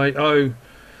 like, The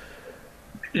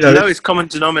lowest common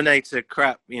denominator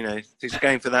crap, he's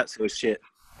going for that sort of shit.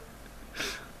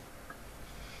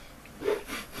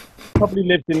 Probably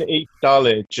lived in East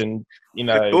Dulwich and,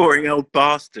 The boring old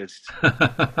bastard.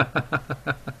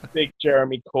 Big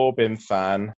Jeremy Corbyn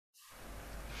fan.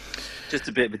 Just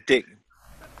a bit of a dick.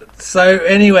 So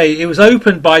anyway, it was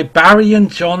opened by Barry and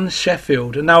John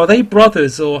Sheffield. And now, are they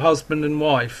brothers or husband and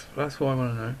wife? That's what I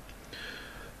want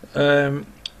to know.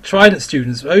 Trident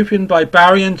Students, opened by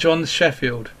Barry and John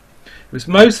Sheffield. It was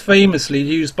most famously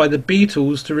used by the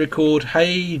Beatles to record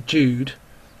Hey Jude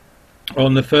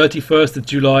on the 31st of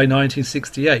July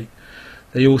 1968.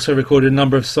 They also recorded a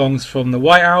number of songs from the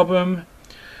White Album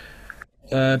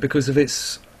because of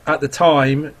its, at the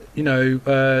time,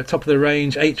 top of the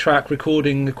range 8-track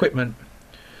recording equipment.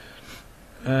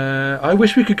 I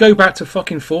wish we could go back to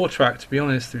fucking 4-track, to be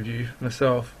honest with you,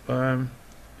 myself.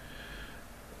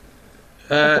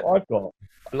 That's what I've got.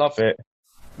 I love it.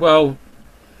 Well,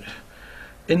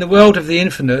 in the world of the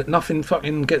infinite, nothing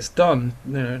fucking gets done.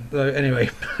 Anyway,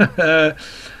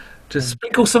 just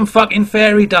sprinkle some fucking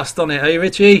fairy dust on it, eh,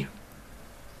 Richie?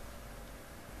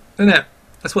 Isn't it?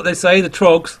 That's what they say, the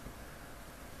Trogs.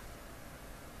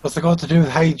 What's it got to do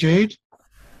with Hey Jude?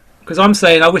 Because I'm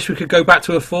saying I wish we could go back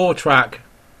to a 4-track.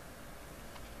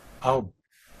 Oh.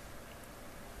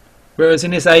 Whereas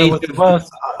in this age...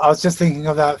 I was just thinking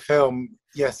of that film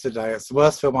yesterday. It's the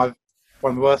worst film one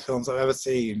of the worst films I've ever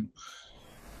seen.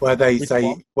 Where they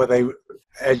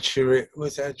Ed Sheeran,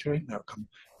 was it Ed Sheeran? No,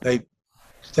 they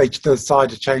decide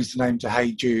to change the name to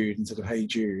Hey Jude instead of Hey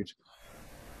Jude.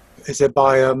 Is it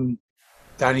by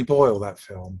Danny Boyle, that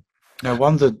film? No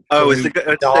wonder is he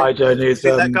died and is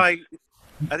that guy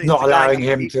not allowing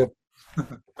him to...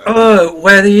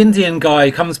 where the Indian guy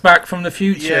comes back from the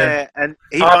future. Yeah, and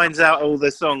he finds out all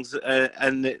the songs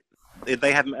and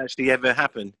they haven't actually ever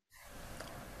happened.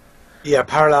 Yeah,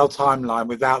 parallel timeline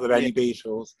without the any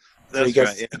Beatles. So he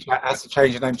has to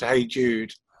change the name to Hey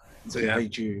Jude instead of Hey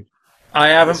Jude. I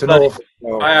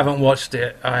haven't watched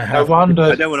it. I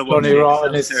wonder Johnny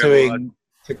Rotten is suing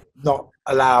to not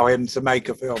allow him to make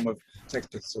a film of Sex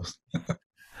Pistols.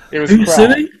 Who's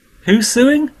suing? Who's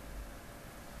suing?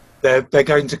 They're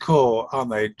going to court, aren't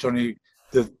they? Johnny,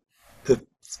 the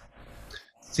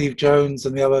Steve Jones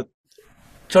and the other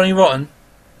Johnny Rotten.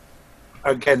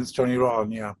 Against Johnny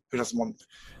Rotten, yeah, who doesn't want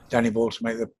Danny Boyle to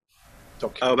make the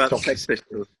about the Sex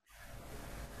Pistols.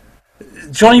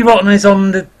 Johnny Rotten is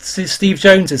on Steve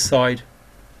Jones's side.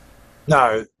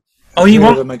 No. Oh, you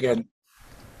want them again?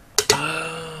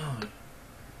 Oh.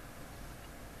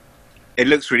 It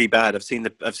looks really bad. I've seen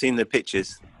the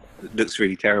pictures. It looks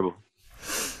really terrible.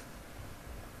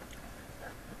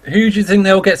 Who do you think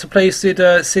they'll get to play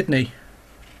Sydney?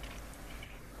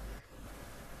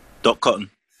 Doc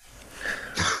Cotton.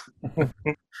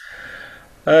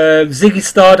 Ziggy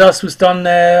Stardust was done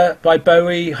there by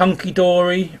Bowie. Hunky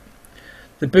Dory,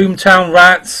 the Boomtown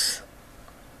Rats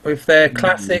with their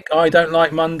classic I Don't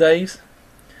Like Mondays.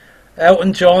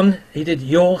 Elton John, he did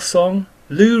Your Song.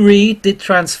 Lou Reed did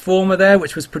Transformer there,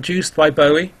 which was produced by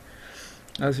Bowie,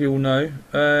 as you all know.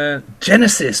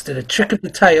 Genesis did A Trick of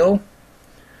the Tail,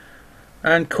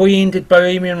 and Queen did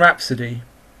Bohemian Rhapsody.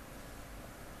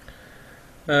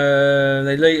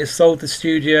 They later sold the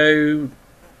studio.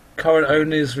 Current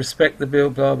owners respect the bill,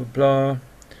 blah blah blah.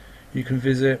 You can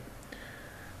visit.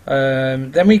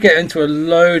 Then we get into a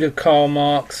load of Karl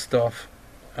Marx stuff.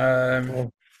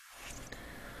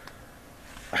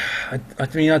 I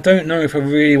mean, I don't know if I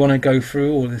really want to go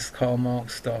through all this Karl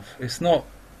Marx stuff. It's not.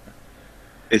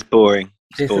 It's boring.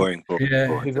 It's It's boring.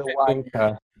 yeah. He's a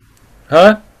wanker.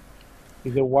 Huh?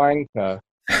 He's a wanker.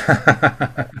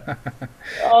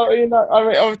 Oh, you know, I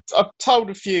mean, I've told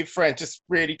a few friends, just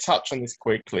really touch on this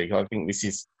quickly. I think this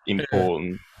is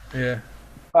important. Yeah.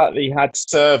 But he had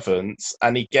servants,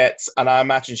 and and I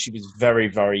imagine she was very,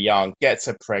 very young, gets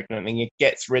her pregnant, and he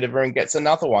gets rid of her and gets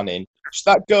another one in.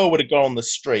 That girl would have gone on the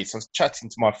streets. I was chatting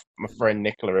to my friend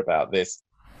Nicola about this.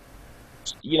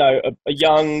 You know, a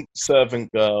young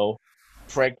servant girl,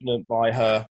 pregnant by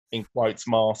her, in quotes,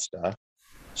 master.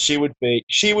 She would be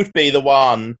the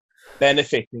one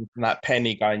benefiting from that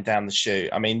penny going down the chute.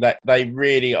 I mean, that they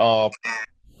really are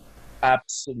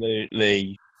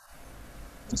absolutely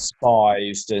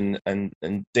despised and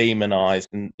demonized,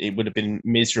 and it would have been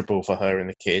miserable for her and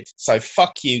the kid. So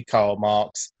fuck you, Karl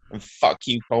Marx, and fuck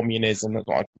you, communism. That's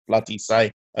what I bloody say.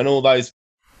 And all those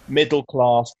middle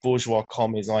class bourgeois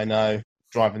commies I know,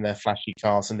 driving their flashy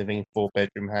cars and living in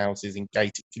 4-bedroom houses in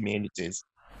gated communities.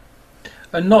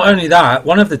 And not only that,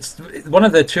 one of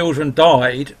their children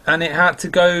died, and it had to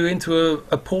go into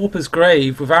a pauper's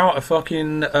grave without a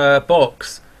fucking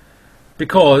box,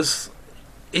 because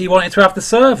he wanted to have the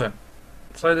servant.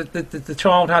 So the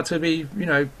child had to be, you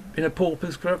know, in a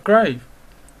pauper's grave.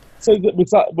 So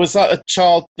was that a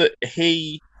child that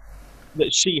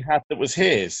she had that was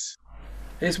his?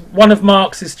 It's one of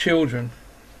Marx's children.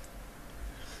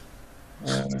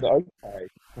 Okay.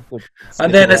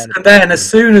 And then as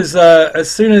soon as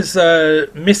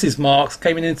Mrs. Marx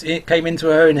came into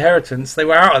her inheritance, they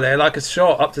were out of there like a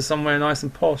shot, up to somewhere nice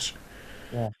and posh.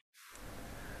 Yeah.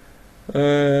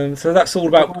 So that's all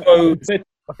about code.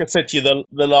 Like I said to you,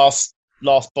 the last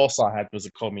boss I had was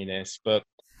a communist, but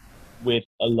with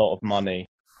a lot of money,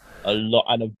 and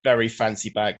a very fancy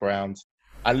background,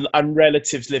 and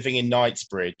relatives living in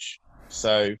Knightsbridge.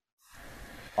 So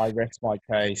I rest my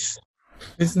case.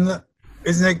 Isn't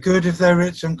it good if they're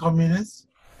rich and communists?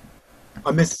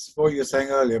 I missed what you were saying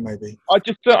earlier, maybe. I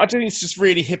think it's just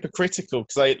really hypocritical,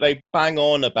 because they bang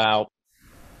on about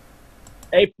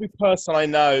every person I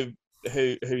know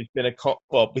who's been a cop,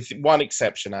 well, with one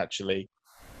exception actually,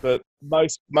 but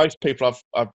most people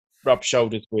I've rubbed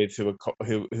shoulders with who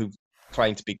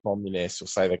claim to be communists or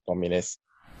say they're communists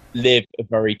live a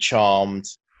very charmed,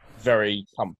 very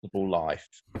comfortable life.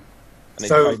 And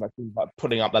so, it's like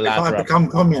putting up the ladder. If I become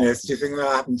communist, do you think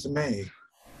that'll happen to me?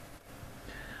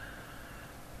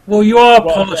 Well, you are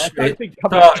posh. I don't think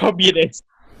communist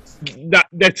that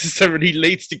necessarily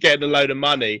leads to getting a load of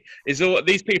money. Is all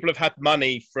these people have had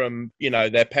money from, you know,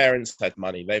 their parents had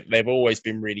money. They've always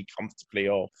been really comfortably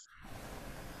off.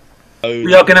 So,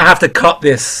 we are going to have to cut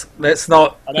this. Let's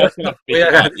not. It's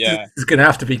going to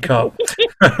have to be cut.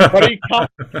 But you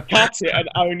cut it and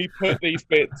only put these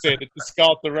bits in and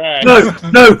discard the rest.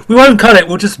 No, we won't cut it.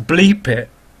 We'll just bleep it.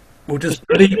 We'll just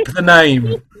bleep the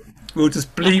name. We'll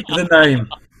just bleep the name.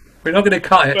 We're not going to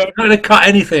cut it. We're not going to cut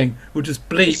anything. We'll just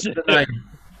bleep the name.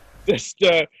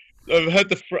 I've heard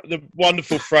the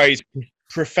wonderful phrase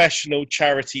 "professional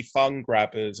charity fund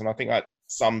grabbers," and I think that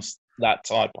sums that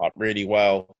type up really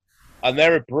well. And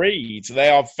they're a breed. They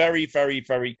are very, very,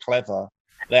 very clever.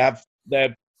 They're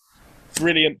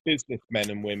brilliant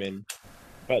businessmen and women,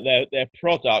 but their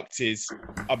product is,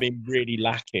 I mean, really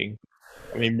lacking.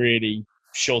 I mean, really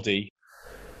shoddy.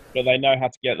 But they know how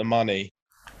to get the money.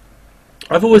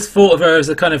 I've always thought of her as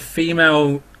a kind of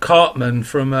female Cartman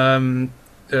from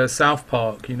South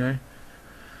Park, you know.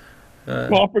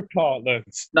 Barbara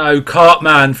Cartland. No,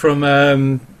 Cartman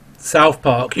from South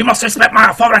Park. You must respect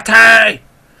my authority.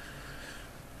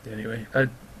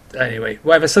 Anyway,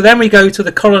 whatever. So then we go to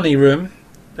the colony room,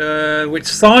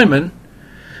 which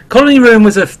colony room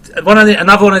was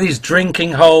another one of these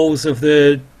drinking holes of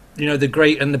the, you know, the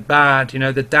great and the bad, you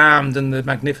know, the damned and the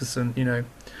magnificent, you know.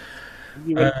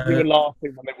 You were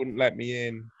laughing when they wouldn't let me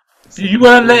in. You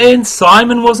weren't let in?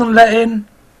 Simon wasn't let in?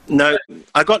 No,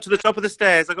 I got to the top of the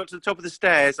stairs.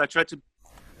 I tried to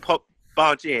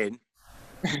barge in,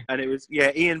 and it was,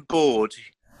 Ian Board.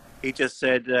 He just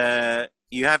said,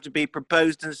 you have to be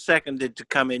proposed and seconded to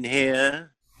come in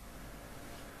here.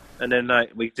 And then,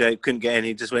 like, we couldn't get in.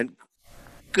 He just went,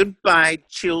 goodbye,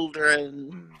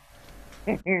 children.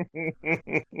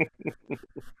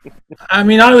 I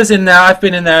mean, I was in there. I've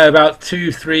been in there about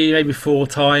 2, 3, maybe 4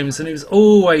 times, and it was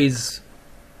always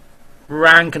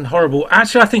rank and horrible.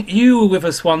 Actually, I think you were with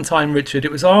us one time, Richard.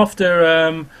 It was after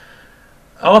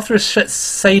a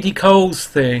Sadie Coles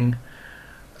thing,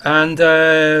 and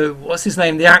what's his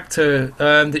name? The actor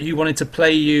that you wanted to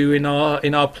play you in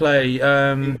our play.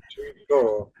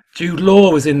 Jude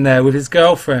Law was in there with his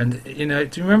girlfriend. You know,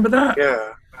 do you remember that?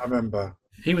 Yeah, I remember.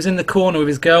 He was in the corner with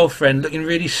his girlfriend, looking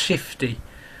really shifty.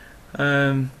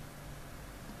 Is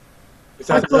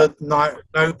that the night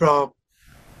Nobra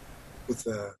was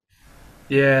there?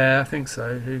 Yeah, I think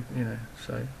so.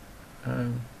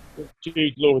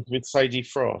 Jude Law with Sadie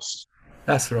Frost.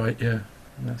 That's right. Yeah,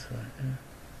 that's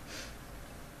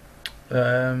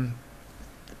right.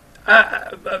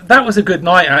 That was a good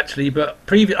night actually, but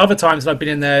other times I've been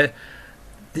in there,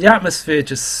 the atmosphere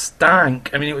just stank.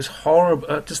 I mean, it was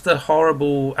horrible, just a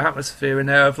horrible atmosphere in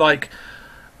there of like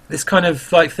this kind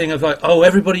of like thing of like, oh,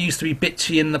 everybody used to be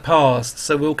bitchy in the past,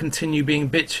 so we'll continue being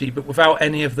bitchy, but without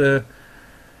any of the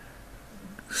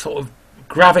sort of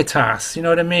gravitas. You know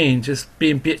what I mean? Just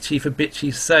being bitchy for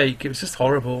bitchy's sake. It was just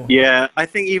horrible. Yeah, I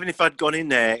think even if I'd gone in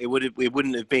there, it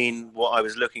wouldn't have been what I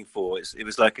was looking for. It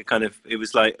was like it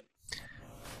was like,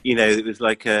 you know, it was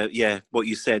like what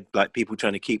you said, like people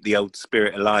trying to keep the old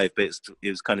spirit alive, but it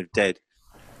was kind of dead.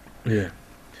 Yeah.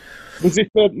 Was it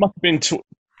must have been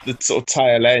the sort of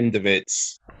tail end of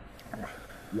its?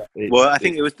 Well, I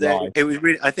think it was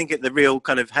really. I think the real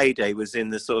kind of heyday was in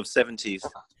the sort of 70s.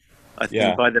 I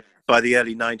think by the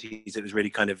early 90s, it was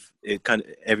really kind of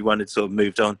everyone had sort of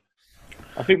moved on.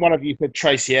 I think one of you said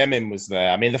Tracy Emin was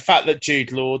there. I mean, the fact that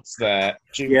Jude Law's there.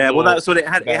 Well, that's what it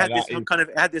had.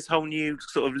 It had this whole new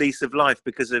sort of lease of life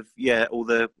because of all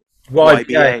the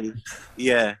YBA.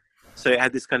 Yeah, so it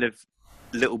had this kind of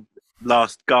little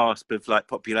last gasp of like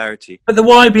popularity. But the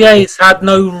YBAs had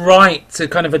no right to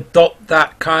kind of adopt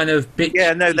that kind of bitch.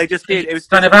 Yeah, no, they just did. It was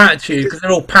kind of attitude because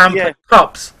they're all pampered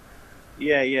pups.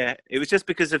 Yeah. It was just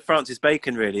because of Francis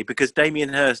Bacon, really, because Damien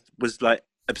Hirst was like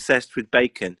obsessed with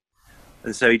bacon,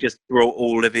 and so he just brought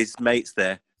all of his mates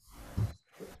there.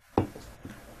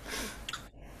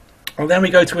 Well, then we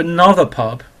go to another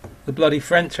pub, the Bloody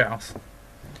French House.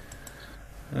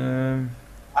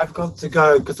 I've got to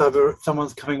go because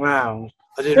someone's coming round.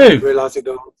 I didn't realise it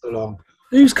got so long.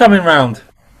 Who's coming round?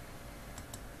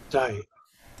 Jay.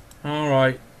 All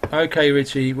right. Okay,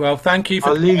 Richie. Well, thank you for.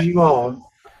 I'll leave you on.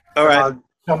 All right. I'll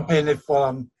jump in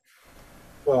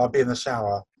I'll be in the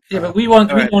shower. Yeah, but we want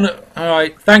to. All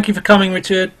right. Thank you for coming,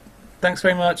 Richard. Thanks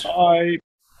very much. Bye.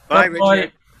 Bye,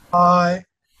 Richard. Bye.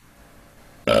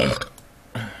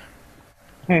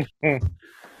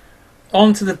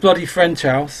 On to the Bloody French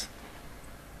House.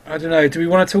 I don't know. Do we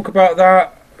want to talk about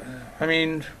that? I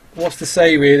mean, what's to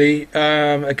say, really?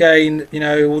 Again, you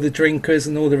know, all the drinkers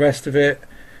and all the rest of it.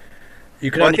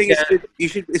 I think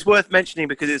it's worth mentioning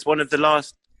because it's one of the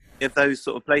last of those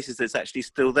sort of places that's actually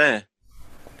still there.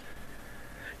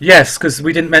 Yes, because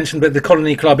we didn't mention that the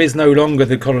Colony Club is no longer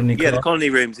the Colony Club. Yeah, the Colony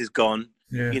Rooms is gone.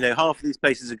 Yeah. You know, half of these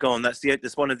places are gone. That's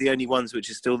one of the only ones which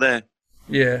is still there.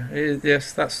 Yeah,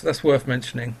 yes, that's worth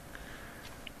mentioning.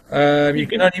 You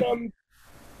can only.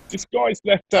 This guy's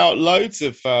left out loads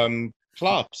of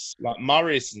clubs like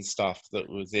Murray's and stuff that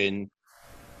was in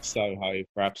Soho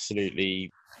for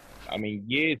absolutely, I mean,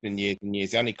 years and years and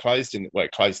years. It only closed it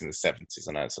closed in the 70s.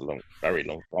 I know it's a very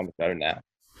long time ago now.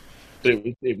 But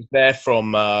it was there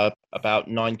from about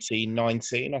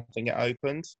 1919, I think it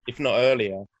opened, if not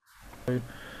earlier. It's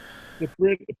a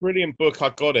brilliant book. I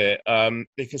got it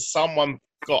because someone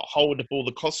got hold of all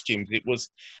the costumes. It was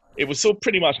sort of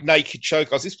pretty much naked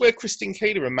showgirls. It's where Christine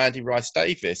Keeler and Mandy Rice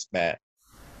Davis met.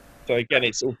 So again,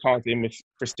 it's all tied in with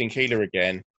Christine Keeler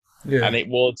again. Yeah. And it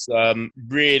was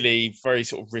really very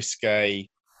sort of risque,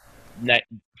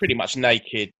 pretty much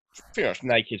naked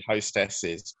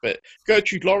hostesses. But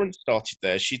Gertrude Lawrence started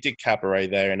there. She did cabaret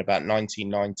there in about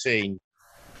 1919.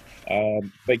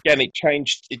 But again, it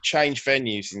changed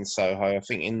venues in Soho. I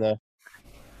think in the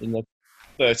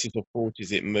 30s or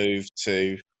 40s it moved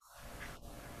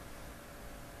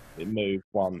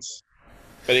once,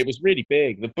 but it was really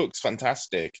big. The book's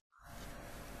fantastic.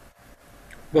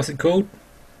 What's it called?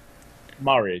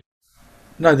 Murray.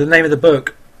 No, the name of the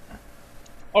book.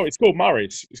 Oh, it's called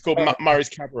Murray's. It's called Murray's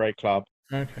Cabaret Club.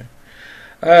 Okay.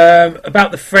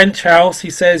 About the French House, he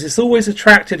says it's always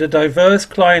attracted a diverse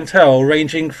clientele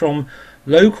ranging from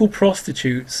local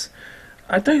prostitutes,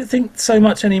 I don't think so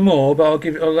much anymore, but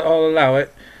I'll allow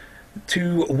it,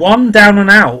 to one down and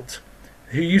out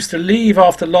who used to leave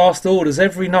after last orders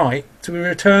every night to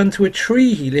return to a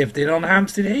tree he lived in on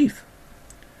Hampstead Heath.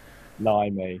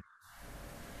 Blimey.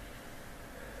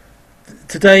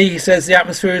 Today, he says the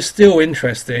atmosphere is still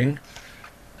interesting,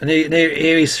 and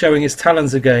here he's showing his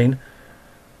talons again.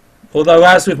 Although,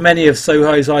 as with many of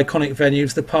Soho's iconic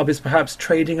venues, the pub is perhaps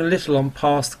trading a little on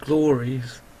past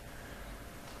glories.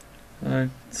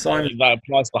 Simon, that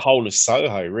applies to the whole of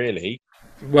Soho, really.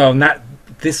 Well,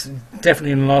 this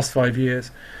definitely in the last 5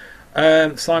 years.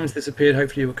 Simon's disappeared.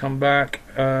 Hopefully, he will come back.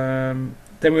 Then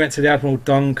we went to the Admiral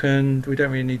Duncan. We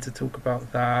don't really need to talk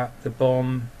about that. The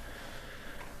bomb.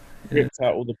 Ripped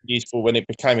out all the beautiful. When it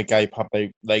became a gay pub,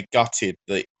 they gutted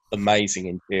the amazing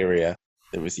interior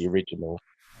that was the original.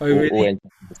 Oh, really? All into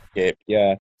the ship,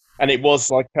 yeah. And it was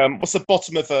like, what's the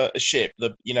bottom of a ship?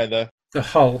 The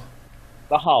hull.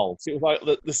 The hull. So it was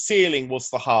like the ceiling was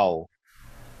the hull.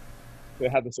 So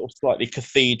it had a sort of slightly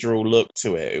cathedral look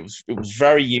to it. It was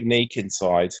very unique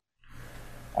inside,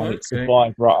 and it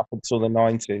survived right up until the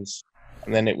 90s,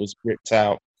 and then it was ripped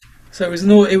out. So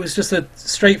it was just a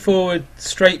straightforward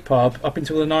straight pub up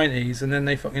until the 90s, and then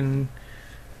they fucking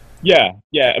yeah.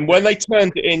 And when they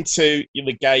turned it into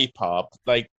the gay pub,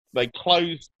 they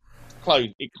closed.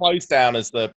 It closed down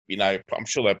as I'm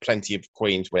sure there are plenty of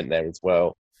Queens went there as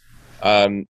well.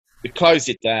 They closed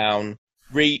it down,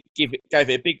 gave it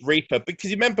a big refurb, because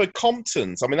you remember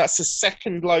Compton's. I mean, that's the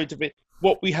second load of it.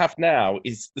 What we have now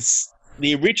is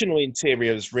the original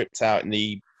interior was ripped out in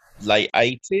the late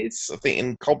 80s, I think,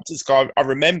 in Compton's. I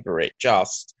remember it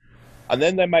just, and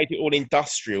then they made it all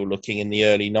industrial looking in the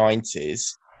early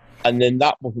 90s, and then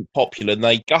that wasn't popular, and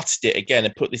they gutted it again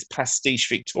and put this pastiche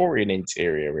Victorian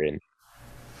interior in.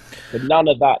 But none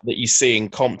of that you see in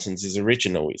Compton's is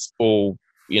original. It's all,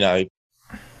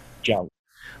 junk.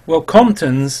 Well,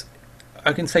 Compton's,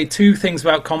 I can say two things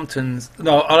about Compton's.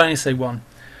 No, I'll only say one.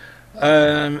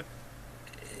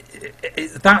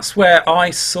 That's where I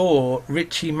saw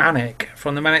Richie Manic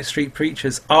from the Manic Street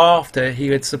Preachers after he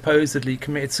had supposedly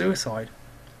committed suicide.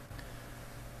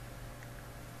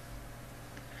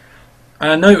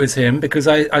 And I know it was him because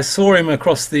I saw him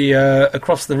across the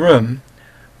room.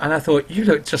 And I thought, you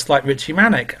look just like Richie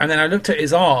Manic. And then I looked at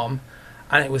his arm,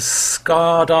 and it was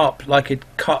scarred up like he'd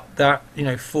cut that,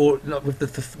 with the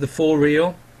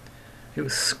 4-reel. It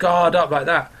was scarred up like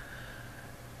that.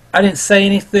 I didn't say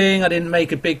anything. I didn't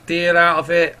make a big deal out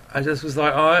of it. I just was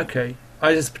like, oh, okay.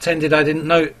 I just pretended I didn't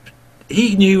know.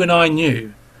 He knew and I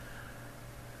knew.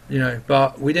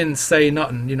 But we didn't say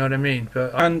nothing, you know what I mean?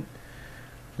 Have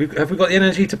we got the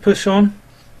energy to push on?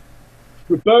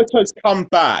 Roberto's come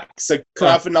back, so can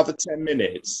I have another 10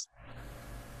 minutes?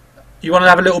 You want to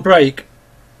have a little break?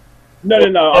 No.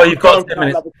 Oh, you've got 10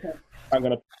 minutes. I'm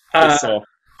going to piss off.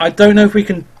 I don't know if we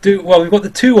can do... Well, we've got the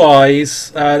Two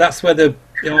Eyes. That's where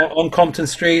on Compton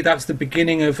Street, that's the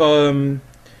beginning of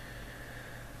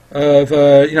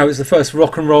it's the first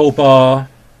rock and roll bar.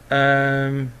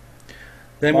 Then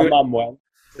my mum went.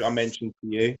 I mentioned to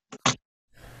you.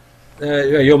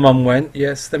 Your mum went,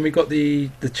 yes. Then we got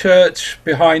the church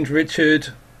behind Richard.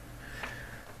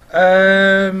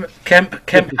 Kemp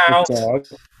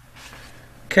House.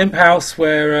 Kemp House,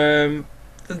 where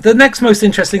the next most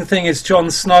interesting thing is Jon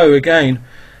Snow again,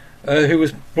 who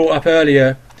was brought up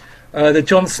earlier. The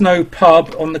Jon Snow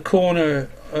pub on the corner.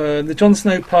 The Jon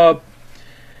Snow pub,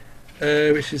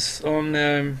 which is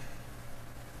on.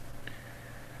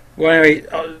 Well, anyway,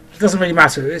 it doesn't really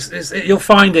matter. You'll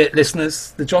find it,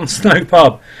 listeners. The Jon Snow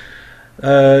pub.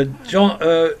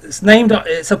 It's named.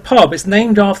 It's a pub. It's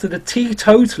named after the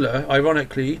teetotaler,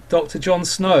 ironically, Dr. Jon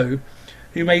Snow,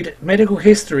 who made medical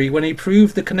history when he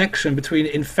proved the connection between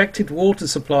infected water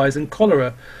supplies and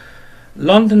cholera.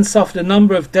 London suffered a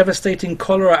number of devastating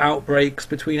cholera outbreaks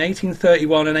between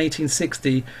 1831 and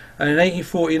 1860, and in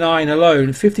 1849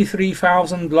 alone,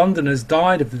 53,000 Londoners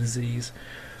died of the disease.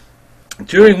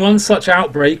 During one such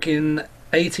outbreak in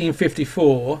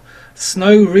 1854,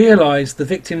 Snow realised the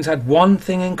victims had one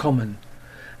thing in common: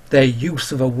 their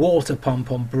use of a water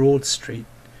pump on Broad Street.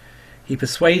 He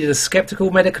persuaded a sceptical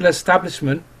medical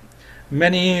establishment,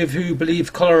 many of who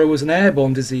believed cholera was an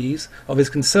airborne disease, of his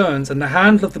concerns, and the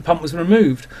handle of the pump was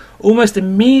removed. Almost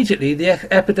immediately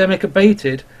the epidemic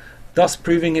abated, thus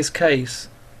proving his case.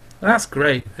 That's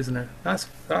great, isn't it?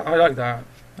 I like that.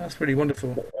 That's really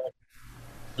wonderful.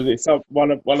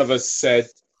 One of us said,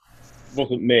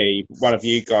 wasn't me, one of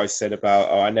you guys said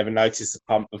about, I never noticed the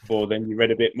pump before. Then you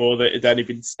read a bit more that it had only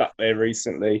been stuck there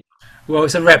recently. Well,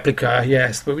 it's a replica,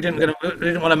 yes, but we didn't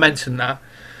want to mention that.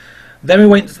 Then we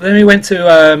went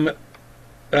to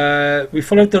we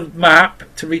followed the map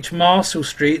to reach Marshall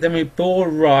Street. Then we bore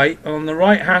right. On the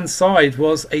right hand side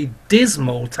was a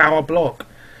dismal tower block.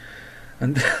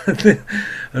 And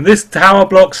this tower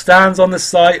block stands on the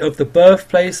site of the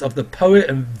birthplace of the poet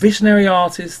and visionary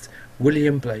artist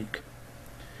William Blake.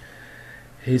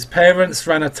 His parents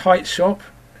ran a tight shop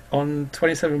on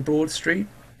 27 Broad Street,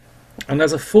 and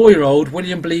as a 4-year-old,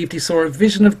 William believed he saw a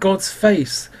vision of God's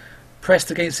face pressed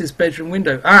against his bedroom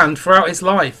window. And throughout his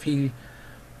life, I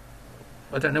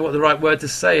don't know what the right word to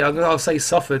say, I'll say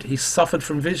suffered. He suffered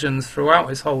from visions throughout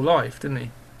his whole life, didn't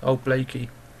he? Old Blakey.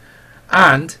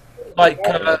 And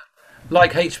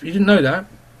like HP. You didn't know that?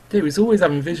 Dude, he was always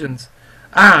having visions.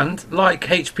 And like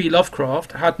H.P.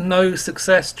 Lovecraft, had no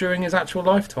success during his actual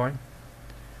lifetime.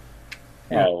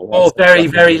 Yeah. Or very,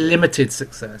 very limited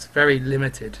success. Very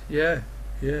limited. Yeah.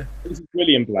 Yeah. This is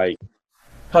William Blake.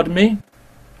 Pardon me?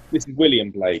 This is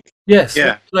William Blake. Yes,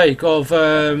 yeah. Blake of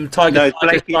Tiger. No,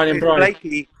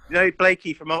 Blakey. You know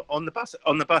Blakey from on the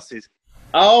buses.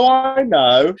 Oh, I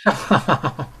know.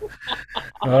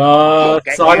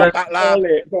 Simon.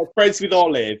 Friends with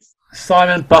Olive.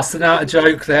 Simon busting out a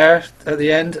joke there at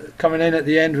the end, coming in at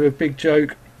the end with a big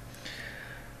joke.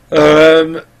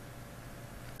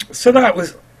 So that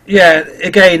was,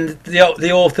 again,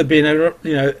 the author being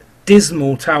a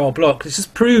dismal tower block. It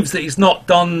just proves that he's not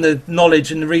done the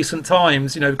knowledge in the recent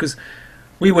times, because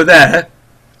we were there,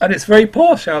 and it's very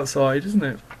posh outside, isn't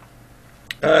it?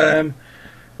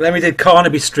 Then we did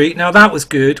Carnaby Street. Now that was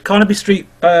good. Carnaby Street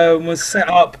was set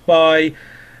up by.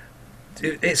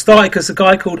 It started because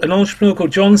an entrepreneur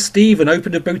called John Stephen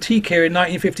opened a boutique here in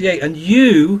 1958, and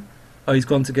he's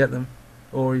gone to get them,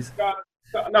 or he's.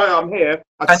 No, I'm here.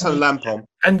 I just had a lamp on.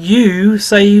 And you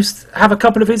say you have a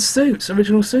couple of his suits,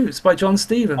 original suits by John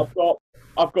Stephen.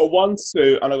 I've got one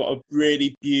suit, and I've got a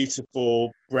really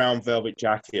beautiful brown velvet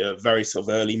jacket, a very sort of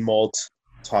early mod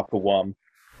type of one.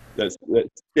 That's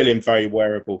still in very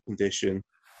wearable condition,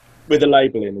 with a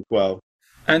label in as well.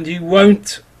 And you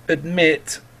won't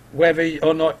admit whether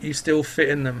or not you still fit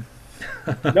in them.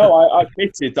 No, I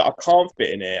admitted that I can't fit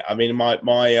in it. I mean,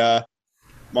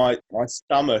 my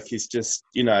stomach is just,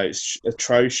 it's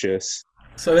atrocious.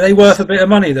 So are they worth a bit of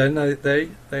money then? No, they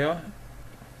are.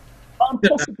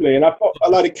 Possibly, and I've got a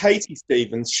load of Katie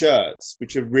Stevens shirts,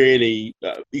 which are really.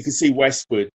 You can see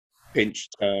Westwood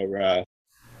pinched her.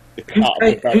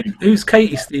 Who's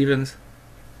Katie Stevens?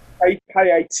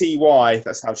 Katy.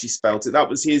 That's how she spelled it. That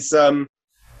was his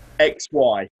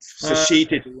ex-wife. So she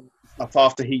did stuff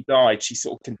after he died. She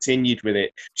sort of continued with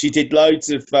it. She did loads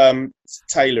of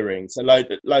tailoring. So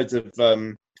loads of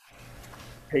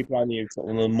people I knew sort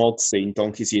of on the mod scene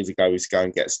donkeys years ago used to go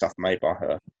and get stuff made by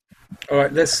her. All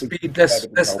right, let's speed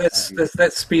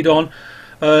on.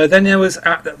 Then there was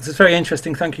that's very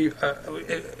interesting. Thank you.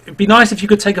 It'd be nice if you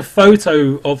could take a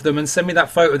photo of them and send me that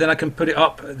photo. Then I can put it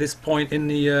up at this point in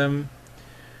the.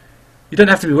 You don't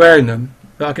have to be wearing them,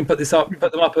 but I can put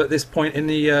them up at this point in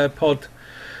the pod.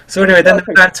 So anyway, then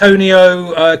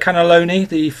Antonio Cannelloni,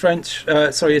 the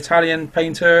Italian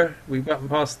painter. We went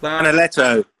past that.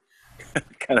 Canaletto.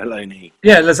 Cannelloni.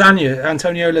 Yeah,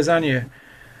 Antonio Lasagna.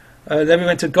 Then we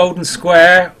went to Golden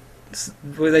Square,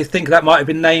 where they think that might have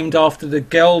been named after the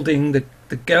gelding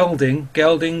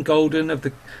golden of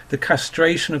the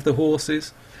castration of the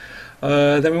horses.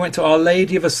 Then we went to Our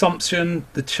Lady of Assumption,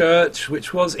 the church,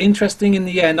 which was interesting in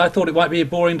the end. I thought it might be a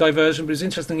boring diversion, but it was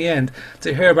interesting in the end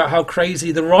to hear about how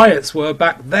crazy the riots were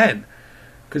back then.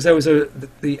 Because there was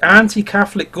the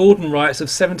anti-Catholic Gordon riots of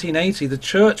 1780. The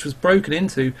church was broken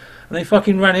into, and they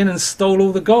fucking ran in and stole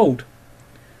all the gold.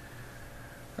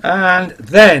 And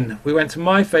then we went to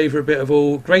my favourite bit of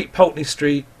all, Great Pulteney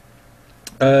Street,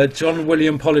 John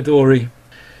William Polidori.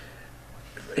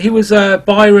 He was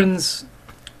Byron's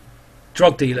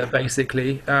drug dealer,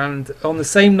 basically, and on the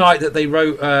same night that they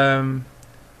wrote,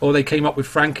 or they came up with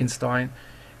Frankenstein,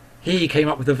 he came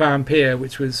up with The Vampire,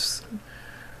 which was,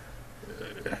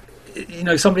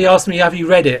 somebody asked me, have you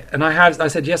read it? And I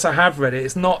said, yes, I have read it.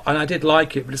 It's not, and I did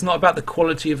like it, but it's not about the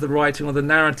quality of the writing or the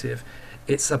narrative.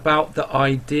 It's about the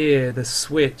idea, the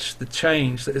switch, the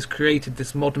change that has created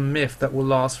this modern myth that will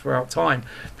last throughout time.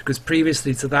 Because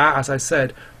previously to that, as I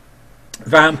said,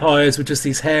 vampires were just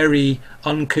these hairy,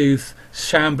 uncouth,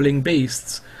 shambling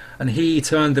beasts, and he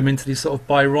turned them into these sort of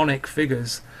Byronic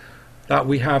figures that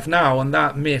we have now. And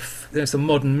that myth, there's a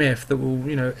modern myth that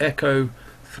will, echo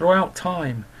throughout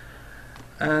time.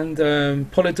 And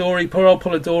Polidori, poor old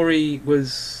Polidori,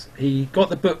 he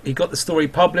got the story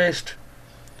published.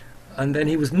 And then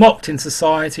he was mocked in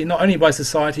society, not only by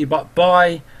society, but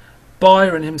by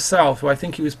Byron himself, who I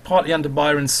think he was partly under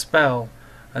Byron's spell,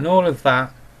 and all of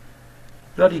that.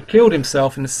 Bloody killed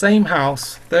himself in the same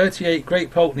house, 38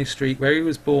 Great Pulteney Street, where he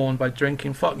was born, by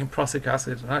drinking fucking prussic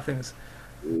acid. And I think it's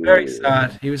very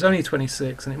sad. He was only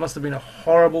 26, and it must have been a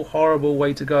horrible, horrible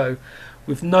way to go,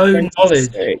 with no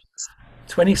 26. Knowledge.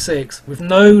 26, with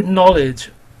no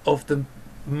knowledge of the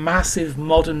massive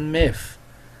modern myth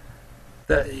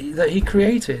that he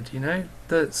created,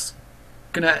 that's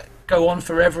gonna go on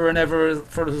forever and ever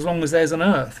for as long as there's an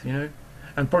earth,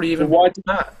 and probably even why did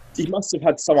that. He must have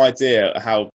had some idea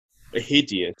how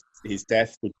hideous his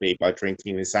death would be by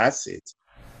drinking this acid.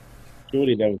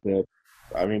 Surely there was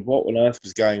what on earth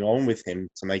was going on with him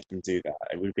to make him do that?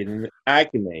 It would have been an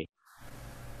agony.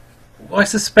 I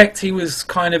suspect he was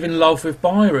kind of in love with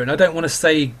Byron. I don't want to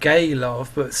say gay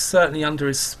love, but certainly under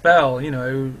his spell, you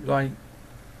know, like,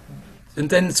 and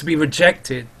then to be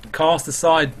rejected, cast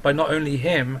aside by not only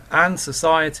him and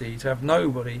society, to have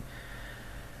nobody.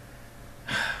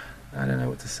 I don't know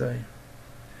what to say.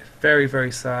 Very,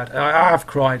 very sad. I have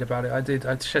cried about it. I did.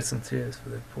 I shed some tears for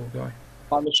the poor guy.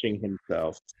 Punishing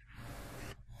himself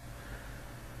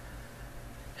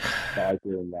by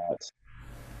doing that.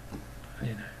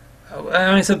 You know, I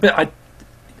mean, it's a bit.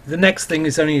 The next thing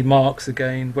is only Marks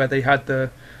again, where they had the.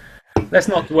 Let's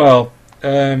not dwell.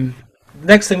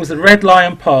 Next thing was the Red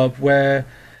Lion pub, where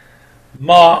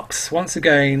Marx, once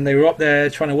again, they were up there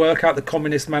trying to work out the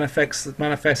Communist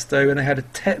Manifesto, and they had a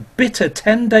bitter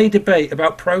 10-day debate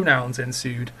about pronouns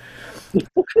ensued.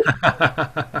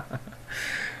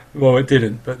 Well, it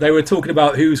didn't, but they were talking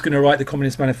about who's going to write the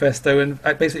Communist Manifesto, and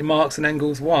basically Marx and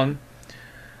Engels won.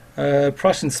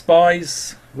 Prussian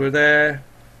spies were there,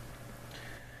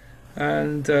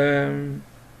 and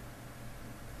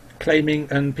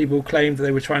people claimed that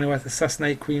they were trying to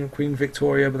assassinate Queen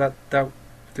Victoria, but that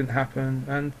didn't happen.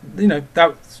 And you know,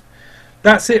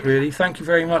 that's it really. Thank you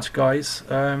very much, guys.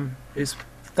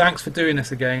 Thanks for doing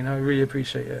this again. I really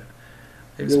appreciate it.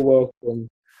 You're welcome.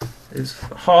 It's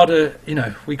harder, you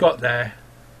know. We got there.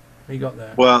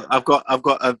 Well, I've got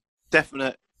a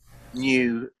definite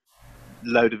new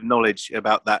load of knowledge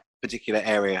about that particular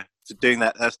area. So doing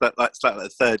that's like the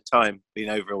third time being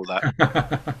over all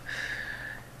that.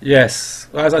 Yes,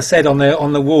 as I said on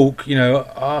the walk, you know,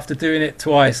 after doing it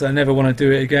twice, I never want to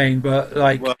do it again. But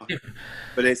like,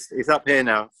 but it's up here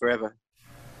now forever.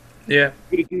 Yeah.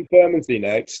 We're going to do Bermondsey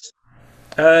next.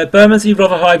 Bermondsey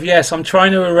Rotherhithe. Yes, I'm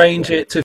trying to arrange it to